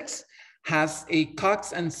 491.336 has a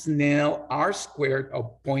Cox and Snell R squared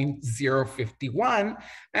of 0.051,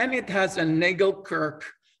 and it has a Nagelkirk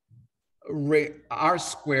R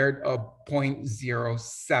squared of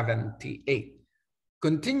 0.078.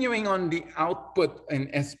 Continuing on the output in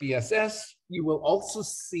SPSS, you will also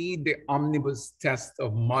see the omnibus test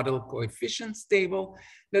of model coefficients table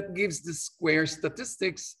that gives the square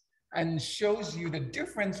statistics and shows you the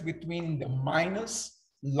difference between the minus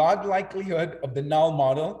log likelihood of the null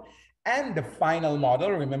model and the final model.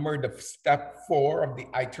 Remember the step 4 of the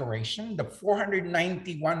iteration, the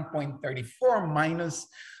 491.34 minus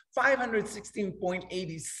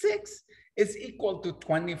 516.86 is equal to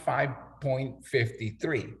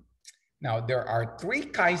 25.53. Now there are 3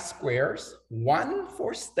 chi-squares, 1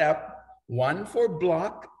 for step, 1 for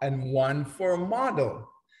block, and 1 for model.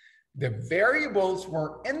 The variables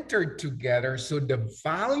were entered together, so the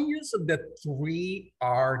values of the 3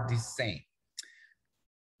 are the same.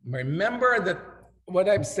 Remember that what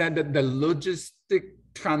I've said, that the logistic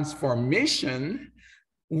transformation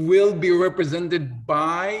will be represented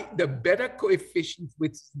by the beta coefficient,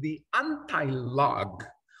 which is the anti-log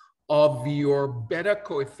of your beta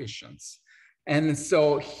coefficients. And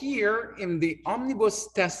so here in the omnibus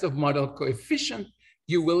test of model coefficient,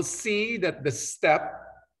 you will see that the step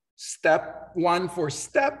 1 for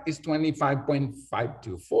step is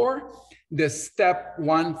 25.524. The step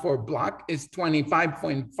 1 for block is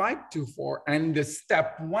 25.524. And the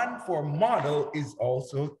step 1 for model is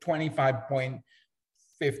also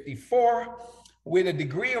 25.54 with a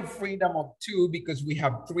degree of freedom of 2 because we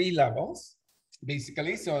have 3 levels,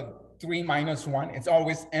 basically. So 3 minus 1, it's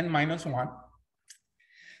always n minus 1.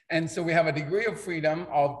 And so we have a degree of freedom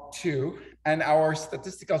of 2, and our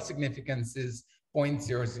statistical significance is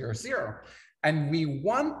 0.000. And we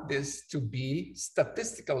want this to be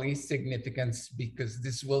statistically significant because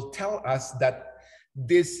this will tell us that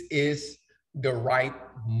this is the right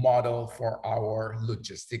model for our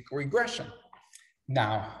logistic regression.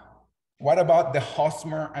 Now, what about the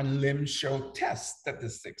Hosmer and Lim show test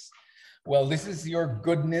statistics? Well, this is your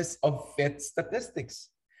goodness of fit statistics.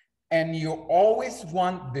 And you always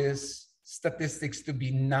want this statistics to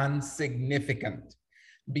be non-significant,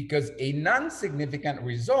 because a non-significant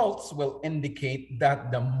results will indicate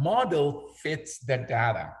that the model fits the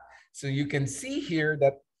data. So you can see here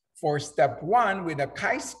that for step 1 with a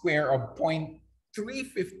chi-square of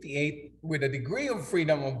 0.358 with a degree of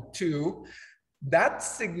freedom of 2, that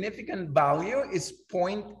significant value is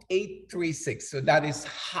 0.836. So that is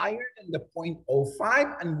higher than the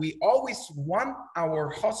 0.05. And we always want our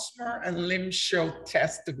Hosmer and Lim show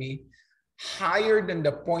test to be higher than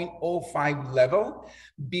the 0.05 level,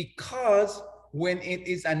 because when it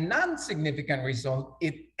is a non-significant result,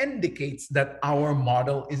 it indicates that our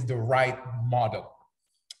model is the right model.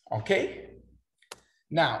 Okay?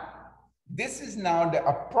 Now, this is now the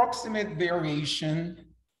approximate variation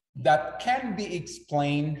that can be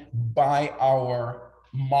explained by our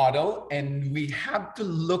model, and we have to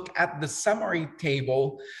look at the summary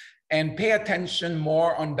table and pay attention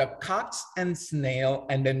more on the Cox and Snell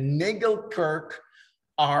and the Nagelkirk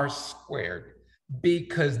R squared,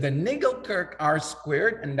 because the Nagelkirk R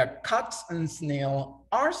squared and the Cox and Snell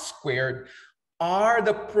R squared are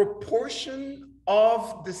the proportion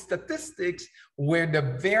of the statistics where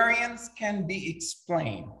the variance can be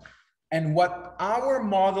explained. And what our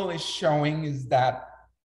model is showing is that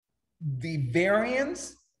the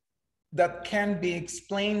variance that can be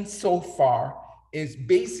explained so far is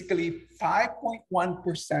basically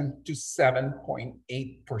 5.1% to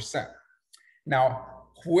 7.8%. Now,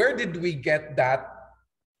 where did we get that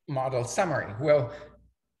model summary? Well,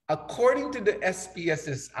 according to the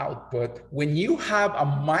SPSS output, when you have a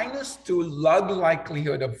 -2 log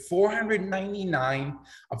likelihood of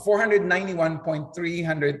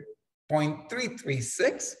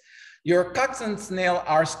 491.336, your Cox and Snell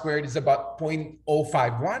R squared is about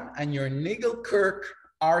 0.051, and your Nagelkirk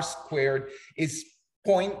R squared is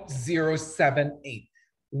 0.078.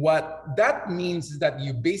 What that means is that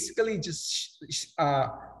you basically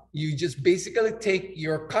basically take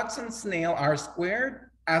your Cox and Snell R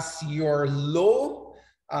squared as your low,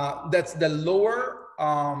 that's the lower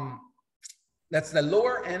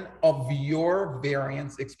end of your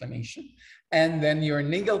variance explanation. And then your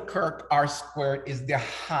Nagelkirk R squared is the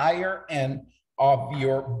higher end of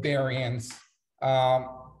your variance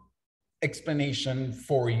explanation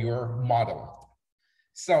for your model.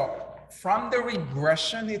 So from the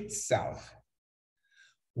regression itself,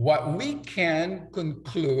 what we can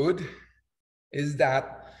conclude is that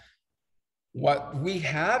what we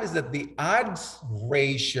have is that the odds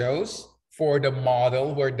ratios for the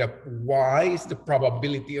model where the Y is the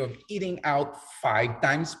probability of eating out 5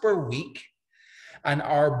 times per week, and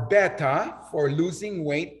our beta for losing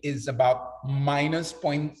weight is about minus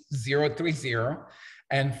 0.030.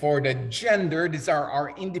 And for the gender, these are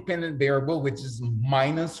our independent variable, which is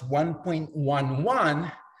minus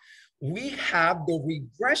 1.11. We have the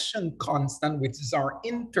regression constant, which is our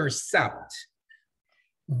intercept,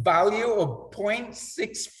 value of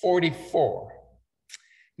 0.644.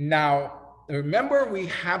 Now, remember, we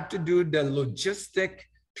have to do the logistic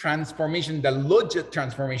transformation, the logit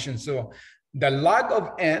transformation. So the log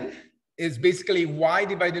of n is basically y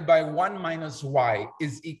divided by 1 minus y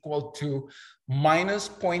is equal to minus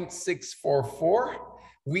 0.644.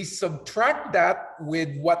 We subtract that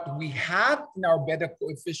with what we have in our beta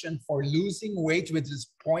coefficient for losing weight, which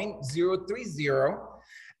is 0.030.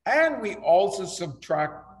 And we also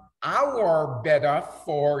subtract our beta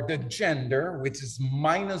for the gender, which is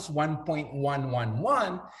minus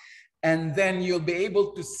 1.111. And then you'll be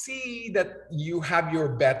able to see that you have your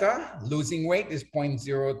beta, losing weight is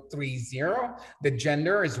 0.030. The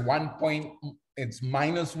gender is it's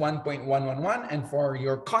minus 1.111. And for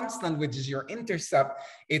your constant, which is your intercept,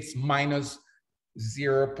 it's minus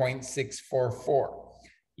 0.644.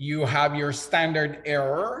 You have your standard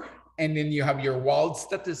error, and then you have your Wald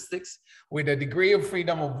statistics with a degree of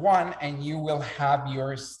freedom of 1, and you will have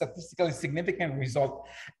your statistically significant result.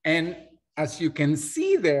 And as you can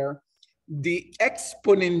see there, the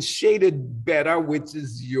exponentiated beta, which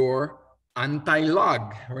is your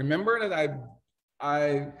anti-log. Remember that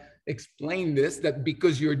I explained this, that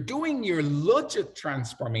because you're doing your logit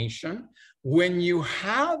transformation, when you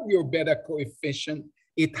have your beta coefficient,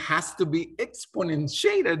 it has to be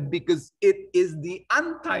exponentiated because it is the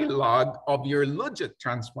anti-log of your logit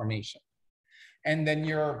transformation. And then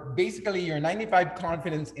basically your 95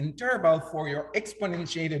 confidence interval for your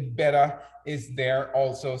exponentiated beta is there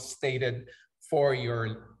also stated for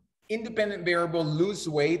your independent variable lose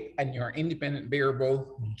weight and your independent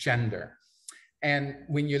variable gender. And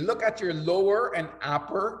when you look at your lower and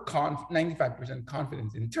upper 95%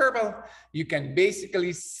 confidence interval, you can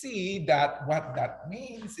basically see that what that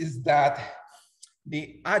means is that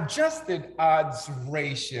the adjusted odds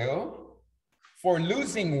ratio for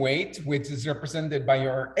losing weight, which is represented by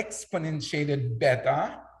your exponentiated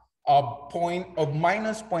beta of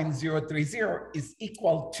minus 0.030, is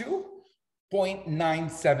equal to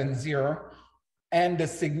 0.970, and the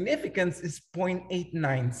significance is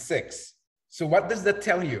 0.896. So what does that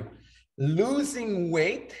tell you? Losing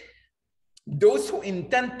weight, those who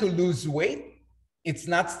intend to lose weight, it's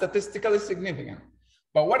not statistically significant.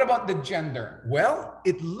 But what about the gender? Well,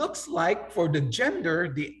 it looks like for the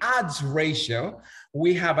gender, the odds ratio,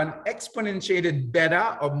 we have an exponentiated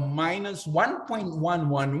beta of minus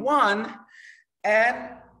 1.111,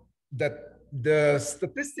 and the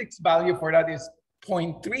statistics value for that is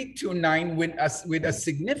 0.329 with a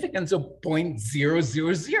significance of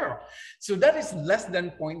 0.000. So that is less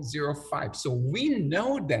than 0.05. So we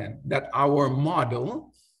know then that our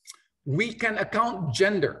model, we can account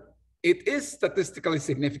gender. It is statistically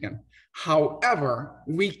significant. However,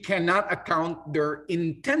 we cannot account their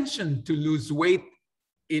intention to lose weight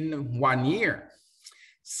in 1 year.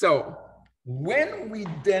 So when we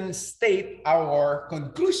then state our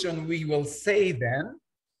conclusion, we will say then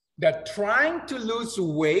that trying to lose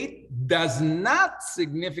weight does not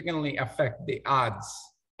significantly affect the odds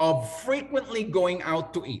of frequently going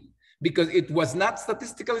out to eat because it was not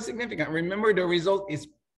statistically significant. Remember,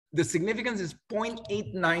 the significance is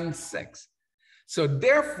 0.896. So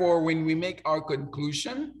therefore, when we make our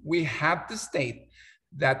conclusion, we have to state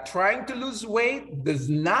that trying to lose weight does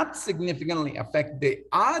not significantly affect the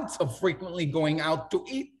odds of frequently going out to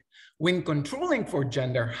eat when controlling for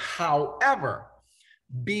gender. However,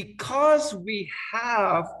 because we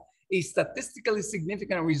have a statistically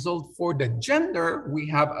significant result for the gender, we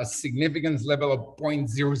have a significance level of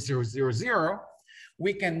 0.0000.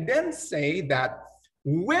 We can then say that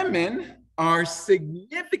women are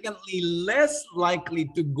significantly less likely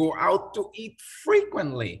to go out to eat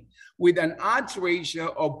frequently with an odds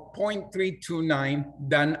ratio of 0.329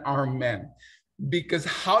 than are men. Because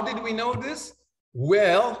how did we know this?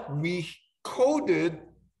 Well, we coded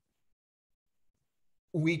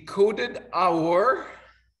our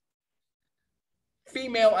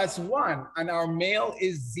female as 1 and our male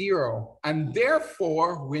is 0. And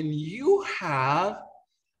therefore, when you have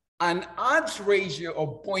an odds ratio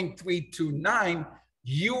of 0.329,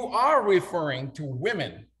 you are referring to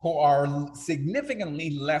women who are significantly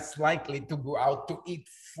less likely to go out to eat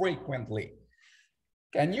frequently.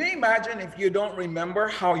 Can you imagine if you don't remember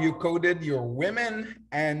how you coded your women,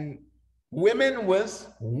 and women was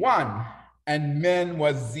 1 and men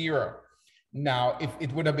was 0? Now, if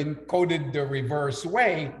it would have been coded the reverse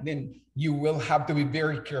way, then you will have to be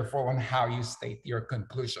very careful on how you state your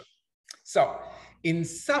conclusion. So, in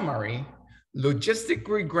summary, logistic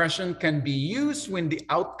regression can be used when the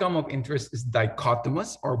outcome of interest is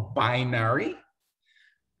dichotomous or binary.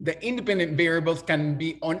 The independent variables can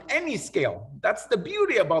be on any scale. That's the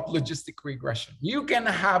beauty about logistic regression. You can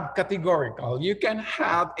have categorical, you can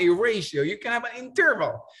have a ratio, you can have an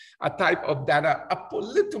interval, a type of data, a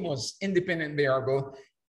polytomous independent variable.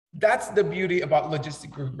 That's the beauty about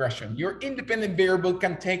logistic regression. Your independent variable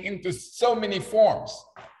can take into so many forms,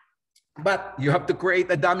 but you have to create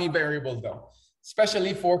a dummy variable though,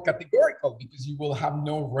 especially for categorical, because you will have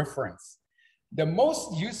no reference. The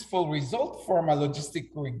most useful result from a logistic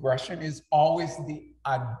regression is always the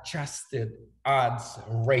adjusted odds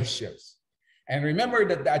ratios. And remember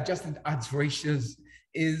that the adjusted odds ratios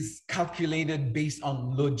is calculated based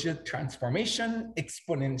on logit transformation,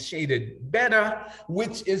 exponentiated beta,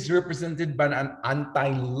 which is represented by an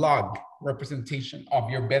anti-log representation of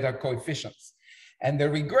your beta coefficients. And the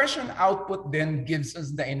regression output then gives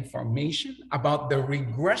us the information about the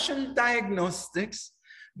regression diagnostics,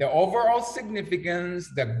 the overall significance,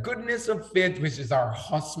 the goodness of fit, which is our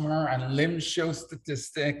Hosmer and limb show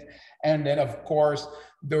statistic. And then of course,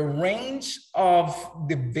 the range of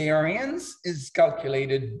the variance is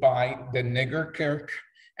calculated by the Nigger-Kirk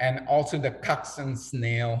and also the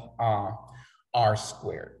Cox-Snail R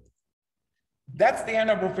squared. That's the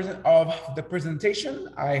end of the presentation.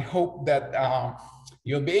 I hope that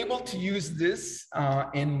you'll be able to use this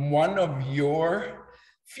in one of your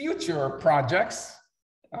future projects.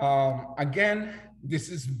 Again, this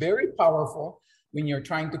is very powerful when you're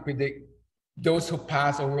trying to predict those who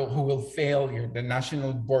pass or who will fail the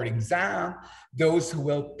national board exam, those who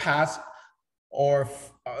will pass or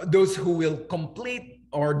those who will complete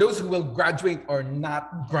or those who will graduate or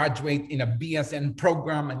not graduate in a BSN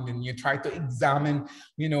program. And then you try to examine,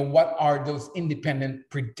 what are those independent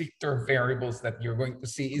predictor variables that you're going to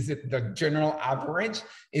see? Is it the general average?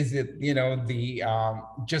 Is it,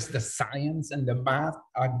 just the science and the math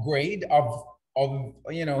grade of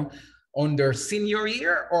on their senior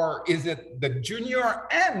year? Or is it the junior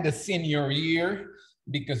and the senior year?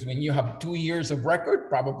 Because when you have 2 years of record,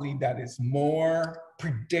 probably that is more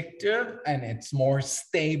predictive and it's more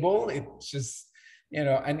stable. It's just,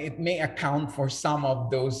 and it may account for some of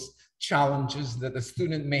those challenges that the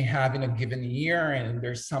student may have in a given year, and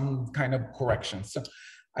there's some kind of correction. So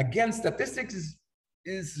again, statistics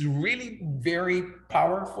is really very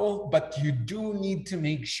powerful, but you do need to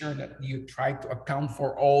make sure that you try to account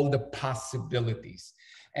for all the possibilities.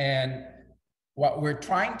 And what we're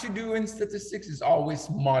trying to do in statistics is always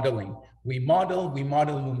modeling. We model,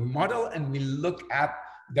 and we look at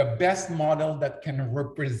the best model that can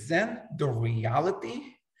represent the reality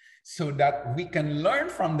so that we can learn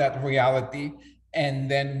from that reality, and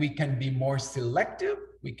then we can be more selective,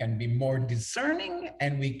 we can be more discerning,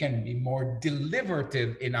 and we can be more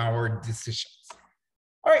deliberative in our decisions.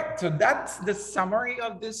 All right, so that's the summary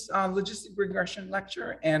of this logistic regression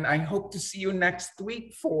lecture, and I hope to see you next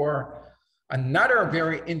week for another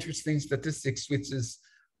very interesting statistics, which is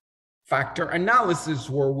factor analysis,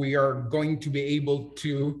 where we are going to be able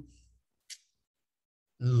to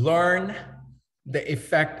learn the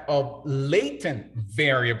effect of latent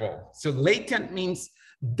variable. So latent means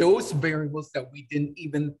those variables that we didn't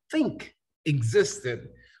even think existed.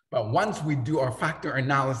 But once we do our factor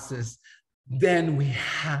analysis, then we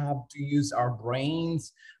have to use our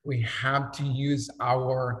brains, we have to use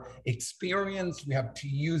our experience, we have to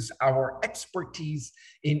use our expertise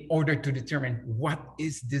in order to determine what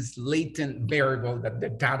is this latent variable that the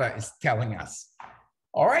data is telling us.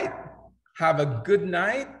 All right, have a good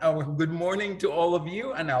night, or good morning to all of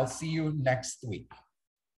you, and I'll see you next week.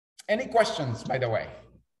 Any questions, by the way?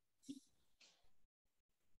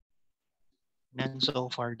 None so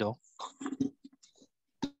far, Doc.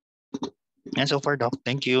 And so far, Doc,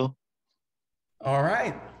 thank you. All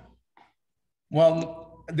right.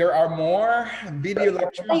 Well, there are more video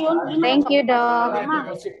lectures. Thank you, Doc. I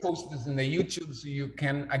also post this in the YouTube, so you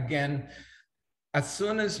can, again, as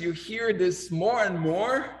soon as you hear this more and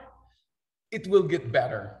more, it will get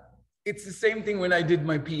better. It's the same thing when I did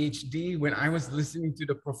my PhD. When I was listening to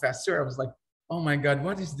the professor, I was like, oh my God,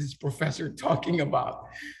 what is this professor talking about?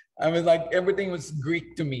 I was like, everything was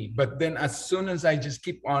Greek to me. But then as soon as I just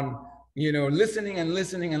keep on listening and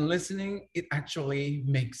listening and listening, it actually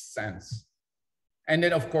makes sense. And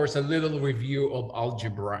then of course, a little review of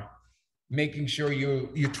algebra. making sure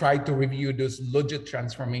you try to review those logit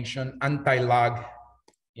transformation, anti-log,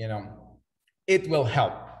 you know, it will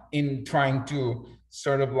help in trying to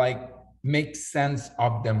sort of like make sense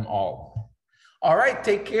of them all. All right,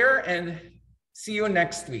 take care and see you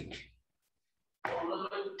next week.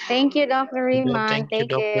 Thank you, Dr. Riemann. Thank you, Take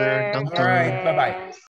Dr. care. All God right, Duncan. bye-bye. bless.